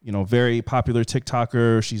 You know, very popular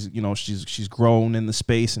TikToker. She's grown in the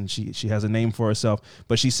space and she has a name for herself.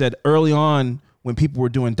 But she said early on when people were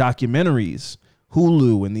doing documentaries,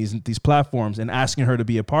 Hulu and these platforms, and asking her to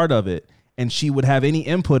be a part of it, and she would have any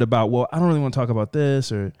input about, well, I don't really want to talk about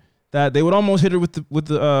this or that, they would almost hit her with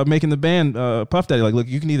the making the band Puff Daddy. Like, look,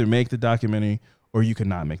 you can either make the documentary or you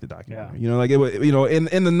cannot make the documentary. You know, like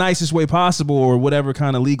in the nicest way possible or whatever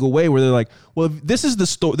kind of legal way, where they're like, well, if this is the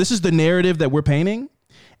story, this is the narrative that we're painting.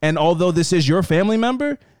 And although this is your family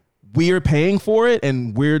member, we're paying for it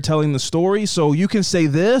and we're telling the story. So you can say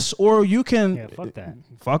this or you can fuck that.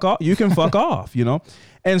 Fuck off. You can fuck off, you know?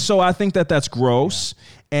 And so I think that that's gross.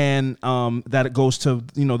 And that it goes to,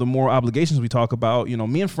 you know, the moral obligations we talk about. You know,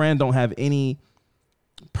 me and Fran don't have any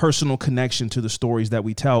personal connection to the stories that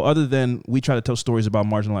we tell, other than we try to tell stories about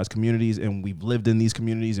marginalized communities, and we've lived in these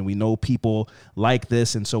communities and we know people like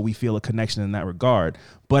this, and so we feel a connection in that regard.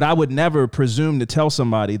 But I would never presume to tell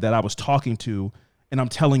somebody that I was talking to and I'm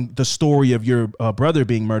telling the story of your brother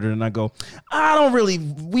being murdered, and I go,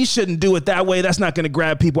 we shouldn't do it that way. That's not going to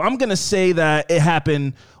grab people. I'm going to say that it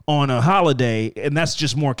happened on a holiday, and that's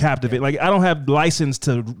just more captivating. Like, I don't have license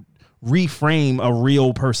to reframe a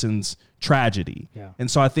real person's tragedy. And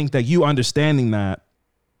so I think that you understanding that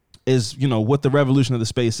is, you know, what the revolution of the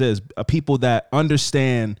space is. People that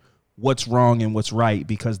understand what's wrong and what's right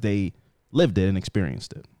because they lived it and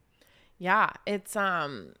experienced it. It's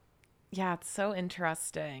it's so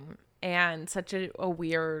interesting and such a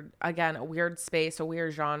weird space, a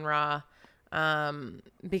weird genre.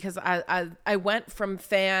 Because I went from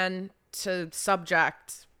fan to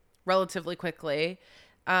subject relatively quickly.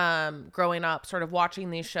 Growing up, sort of watching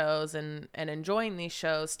these shows and enjoying these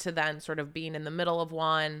shows, to then sort of being in the middle of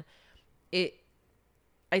one,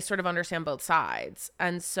 I sort of understand both sides.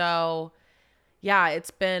 And so,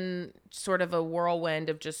 it's been sort of a whirlwind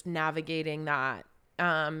of just navigating that.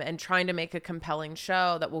 and trying to make a compelling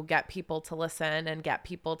show that will get people to listen and get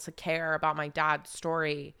people to care about my dad's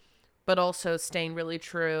story, but also staying really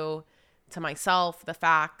true to myself, the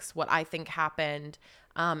facts, what I think happened,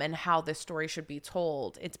 and how this story should be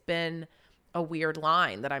told. It's been a weird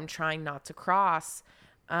line that I'm trying not to cross.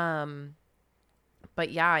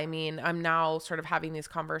 But yeah, I mean, I'm now sort of having these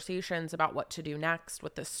conversations about what to do next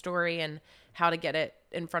with this story and how to get it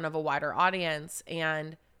in front of a wider audience,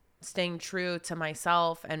 and staying true to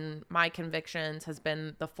myself and my convictions has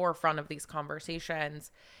been the forefront of these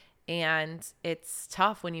conversations. And it's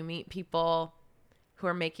tough when you meet people who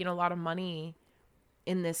are making a lot of money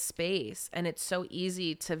in this space, and it's so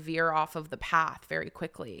easy to veer off of the path very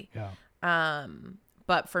quickly. Yeah.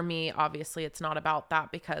 But for me, obviously, it's not about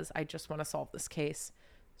that, because I just want to solve this case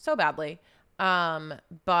so badly.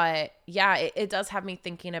 But yeah, it does have me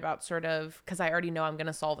thinking about sort of, because I already know I'm going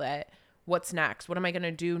to solve it. What's next? What am I going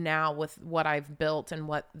to do now with what I've built and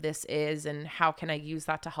what this is, and how can I use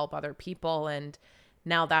that to help other people? And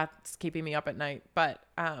now that's keeping me up at night. But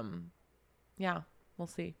yeah, we'll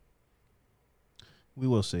see. We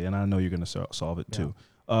will see, and I know you're going to solve it too.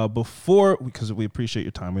 Before, because we appreciate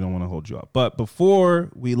your time, we don't want to hold you up. But before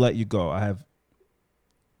we let you go, I have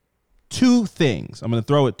two things. I'm going to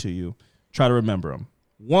throw it to you. Try to remember them.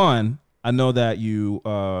 One, I know that you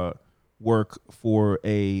work for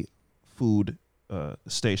a food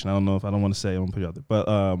station. I don't know if I don't want to say, I won't put you out there. But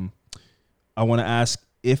I want to ask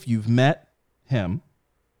if you've met him.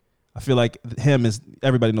 I feel like him is,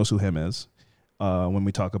 everybody knows who him is when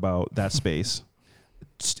we talk about that space.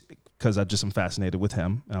 Because I just am fascinated with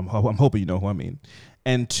him, and I'm hoping you know who I mean.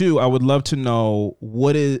 And two, I would love to know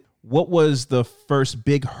what was the first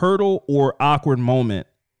big hurdle or awkward moment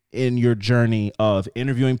in your journey of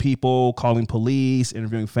interviewing people, calling police,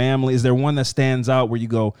 interviewing family? Is there one that stands out where you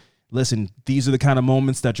go, listen, these are the kind of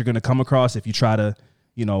moments that you're going to come across if you try to,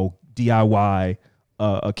 DIY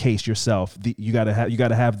a case yourself? You got to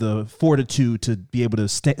have the fortitude to be able to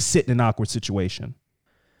sit in an awkward situation.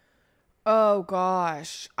 Oh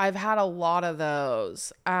gosh, I've had a lot of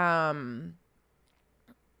those. I'll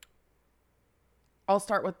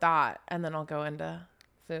start with that, and then I'll go into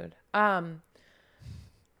food.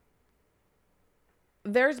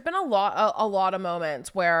 There's been a lot of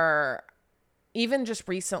moments where, even just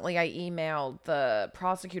recently, I emailed the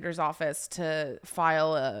prosecutor's office to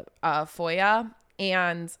file a FOIA,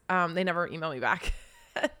 and they never emailed me back.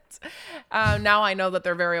 Now I know that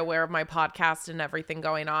they're very aware of my podcast and everything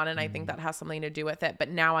going on, and I think that has something to do with it. But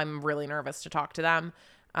now I'm really nervous to talk to them,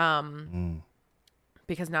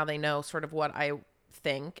 because now they know sort of what I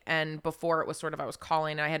think. And before, it was sort of, I was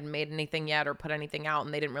calling and I hadn't made anything yet or put anything out,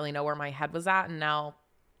 and they didn't really know where my head was at, and now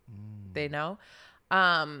they know.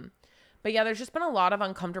 But yeah, there's just been a lot of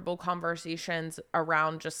uncomfortable conversations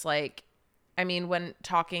around just like, I mean, when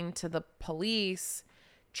talking to the police,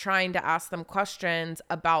 trying to ask them questions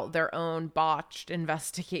about their own botched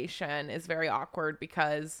investigation is very awkward,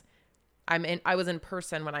 because I was in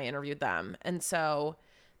person when I interviewed them. And so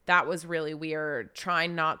that was really weird,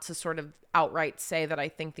 trying not to sort of outright say that I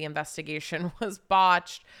think the investigation was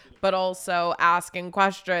botched, but also asking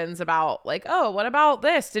questions about like, oh, what about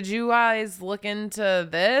this? Did you guys look into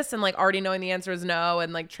this? And like already knowing the answer is no,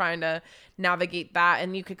 and like trying to navigate that.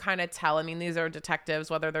 And you could kind of tell, I mean, these are detectives,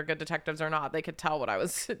 whether they're good detectives or not, they could tell what I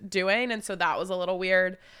was doing. And so that was a little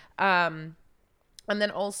weird. And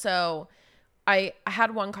then also I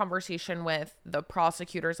had one conversation with the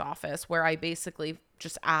prosecutor's office where I basically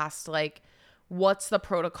just asked, like, what's the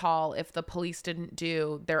protocol if the police didn't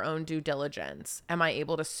do their own due diligence? Am I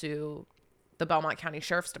able to sue the Belmont County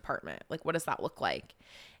Sheriff's Department? Like, what does that look like?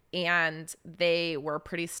 And they were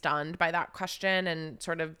pretty stunned by that question and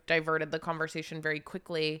sort of diverted the conversation very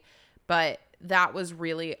quickly. But that was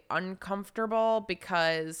really uncomfortable,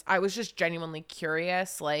 because I was just genuinely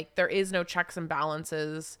curious. Like, there is no checks and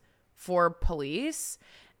balances for police.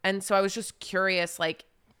 And so I was just curious, like,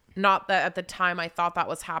 not that at the time I thought that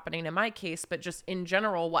was happening in my case, but just in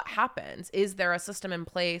general, what happens? Is there a system in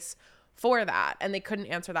place for that? And they couldn't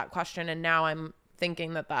answer that question. And now I'm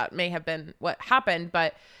thinking that may have been what happened,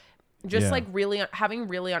 but just like really having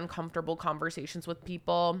really uncomfortable conversations with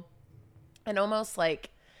people, and almost like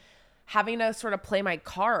having to sort of play my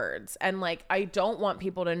cards. And like, I don't want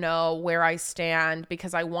people to know where I stand,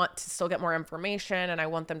 because I want to still get more information and I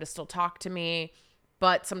want them to still talk to me.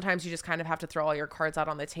 But sometimes you just kind of have to throw all your cards out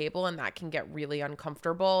on the table, and that can get really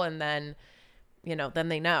uncomfortable. And then, then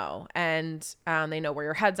they know, and they know where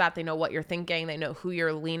your head's at. They know what you're thinking. They know who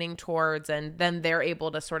you're leaning towards. And then they're able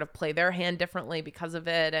to sort of play their hand differently because of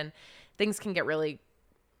it. And things can get really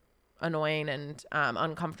annoying and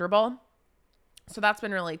uncomfortable. So that's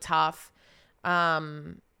been really tough.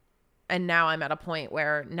 And now I'm at a point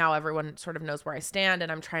where now everyone sort of knows where I stand,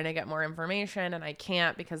 and I'm trying to get more information, and I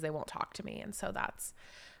can't because they won't talk to me. And so that's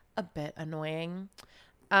a bit annoying.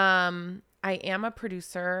 I am a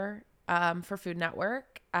producer for Food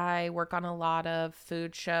Network. I work on a lot of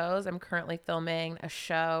food shows. I'm currently filming a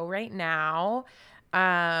show right now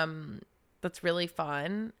that's really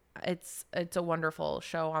fun. It's a wonderful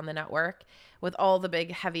show on the network with all the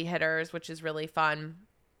big heavy hitters, which is really fun.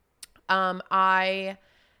 I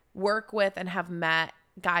work with and have met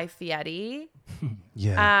Guy Fieri.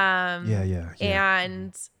 Yeah.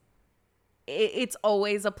 And it's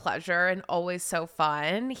always a pleasure and always so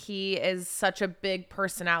fun. He is such a big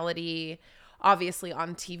personality, obviously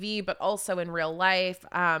on TV, but also in real life.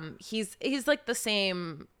 He's like the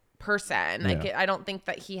same person. Like, I don't think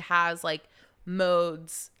that he has like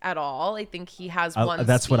modes at all. I think he has one.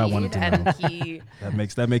 That's what I wanted to know. And he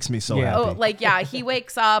that makes me so happy. Oh, like he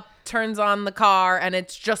wakes up, turns on the car, and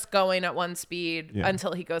it's just going at one speed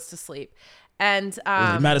until he goes to sleep. And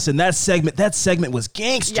Madison, that segment was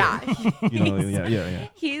gangster. Yeah.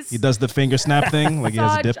 He does the finger snap thing, like he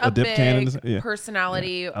has a dip can.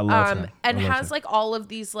 Personality. I love him. And has like all of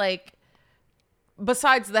these like,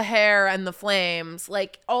 besides the hair and the flames,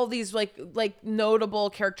 like all these like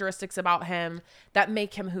notable characteristics about him that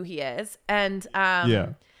make him who he is. And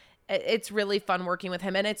it's really fun working with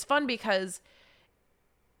him. And it's fun because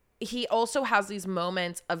he also has these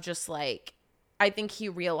moments of just like, I think he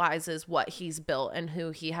realizes what he's built and who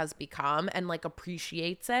he has become, and like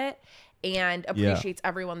appreciates it and appreciates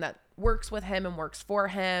everyone that works with him and works for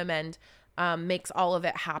him, and makes all of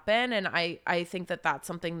it happen. And I think that that's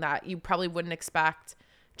something that you probably wouldn't expect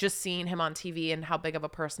just seeing him on TV and how big of a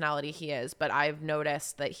personality he is. But I've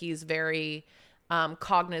noticed that he's very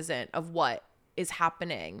cognizant of what is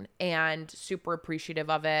happening and super appreciative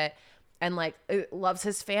of it. And like loves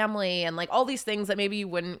his family and like all these things that maybe you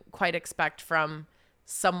wouldn't quite expect from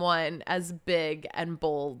someone as big and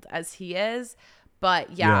bold as he is. But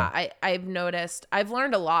I've noticed, I've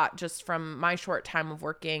learned a lot just from my short time of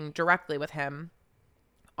working directly with him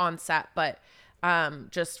on set. But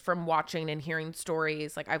just from watching and hearing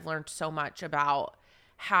stories, like I've learned so much about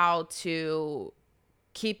how to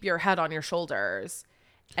keep your head on your shoulders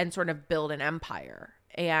and sort of build an empire.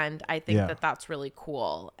 And I think that that's really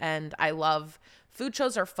cool. And I love food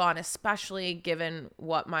shows are fun, especially given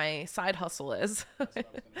what my side hustle is.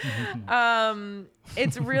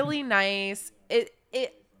 It's really nice. It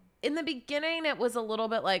in the beginning, it was a little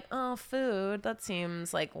bit like, oh, food, that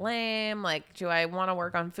seems like lame. Like, do I want to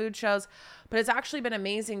work on food shows? But it's actually been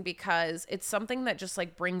amazing because it's something that just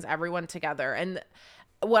like brings everyone together. And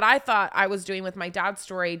what I thought I was doing with my dad's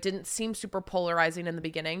story didn't seem super polarizing in the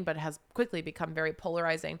beginning, but has quickly become very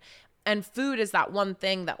polarizing. And food is that one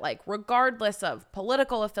thing that, like, regardless of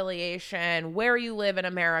political affiliation, where you live in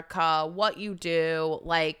America, what you do,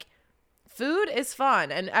 like, food is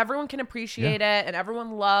fun and everyone can appreciate it, and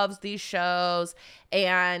everyone loves these shows,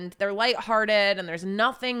 and they're lighthearted, and there's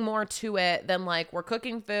nothing more to it than like we're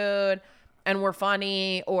cooking food and we're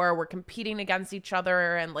funny, or we're competing against each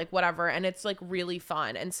other and like whatever. And it's like really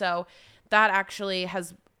fun. And so that actually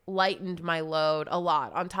has lightened my load a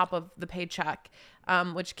lot on top of the paycheck,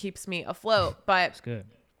 which keeps me afloat. But that's good.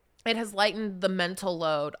 It has lightened the mental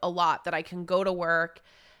load a lot, that I can go to work,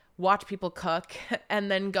 watch people cook, and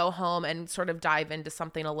then go home and sort of dive into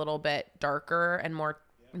something a little bit darker and more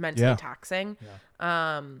mentally taxing.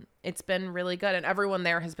 It's been really good, and everyone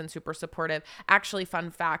there has been super supportive. Actually,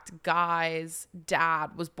 fun fact, Guy's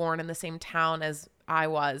dad was born in the same town as I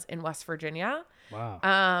was in West Virginia.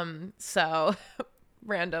 Wow. So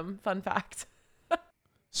random fun fact.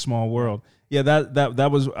 Small world. Yeah,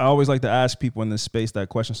 that was, I always like to ask people in this space that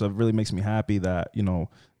question, so it really makes me happy that, you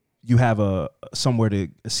know, you have a somewhere to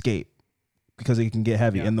escape, because it can get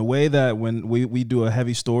heavy. And the way that when we do a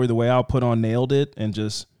heavy story, the way I'll put on Nailed It and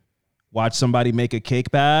just watch somebody make a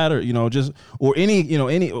cake bad, or, you know, just, or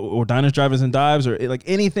or Diners, Drivers, and Dives, or like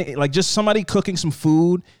anything, like just somebody cooking some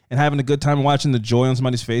food and having a good time and watching the joy on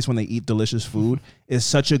somebody's face when they eat delicious food is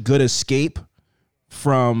such a good escape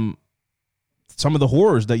from some of the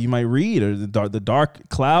horrors that you might read, or the dark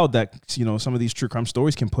cloud that, you know, some of these true crime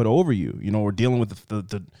stories can put over you, you know, or dealing with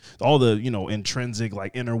all the, you know, intrinsic,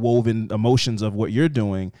 like interwoven emotions of what you're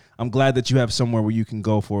doing. I'm glad that you have somewhere where you can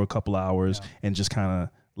go for a couple hours and just kind of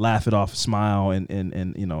laugh it off, smile,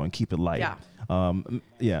 and you know, and keep it light.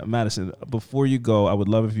 Madison, before you go, I would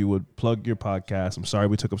love if you would plug your podcast. I'm sorry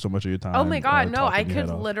we took up so much of your time. Oh my God, no, I could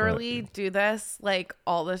literally do this like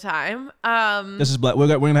all the time. This is we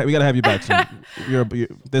gotta have you back soon.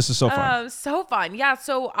 This is so fun. So fun. Yeah.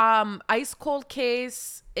 So Ice Cold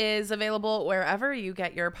Case is available wherever you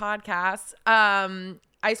get your podcasts.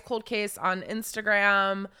 Ice Cold Case on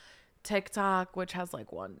Instagram, TikTok, which has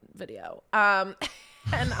like one video.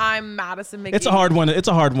 And I'm Madison McGee. It's a hard one. It's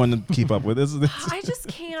a hard one to keep up with. I just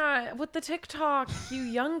can't with the TikTok. You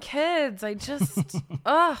young kids. I just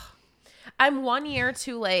I'm 1 year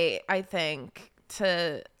too late, I think,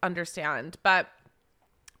 to understand. But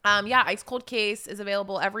Ice Cold Case is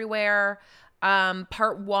available everywhere.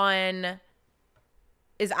 Part 1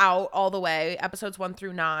 is out all the way. Episodes 1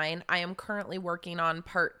 through 9. I am currently working on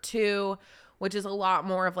part 2. Which is a lot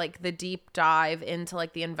more of like the deep dive into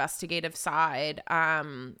like the investigative side,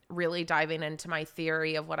 really diving into my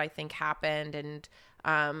theory of what I think happened and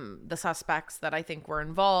the suspects that I think were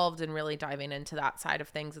involved and really diving into that side of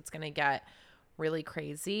things. It's going to get really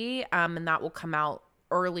crazy. And that will come out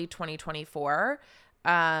early 2024.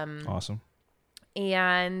 Awesome.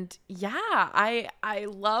 And yeah, I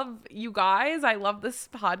love you guys. I love this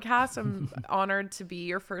podcast. I'm honored to be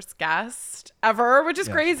your first guest ever, which is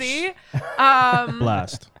crazy.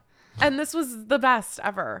 Blast. And this was the best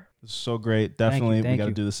ever. So great. Definitely. We got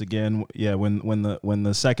to do this again. Yeah. When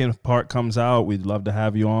the second part comes out, we'd love to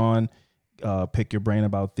have you on, pick your brain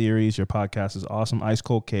about theories. Your podcast is awesome. Ice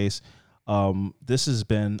Cold Case. This has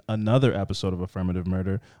been another episode of Affirmative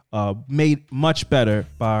Murder, made much better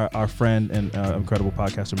by our friend and incredible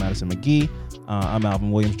podcaster, Madison McGee. I'm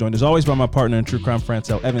Alvin Williams, joined as always by my partner in true crime,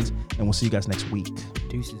 Francel Evans, and we'll see you guys next week.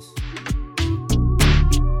 Deuces.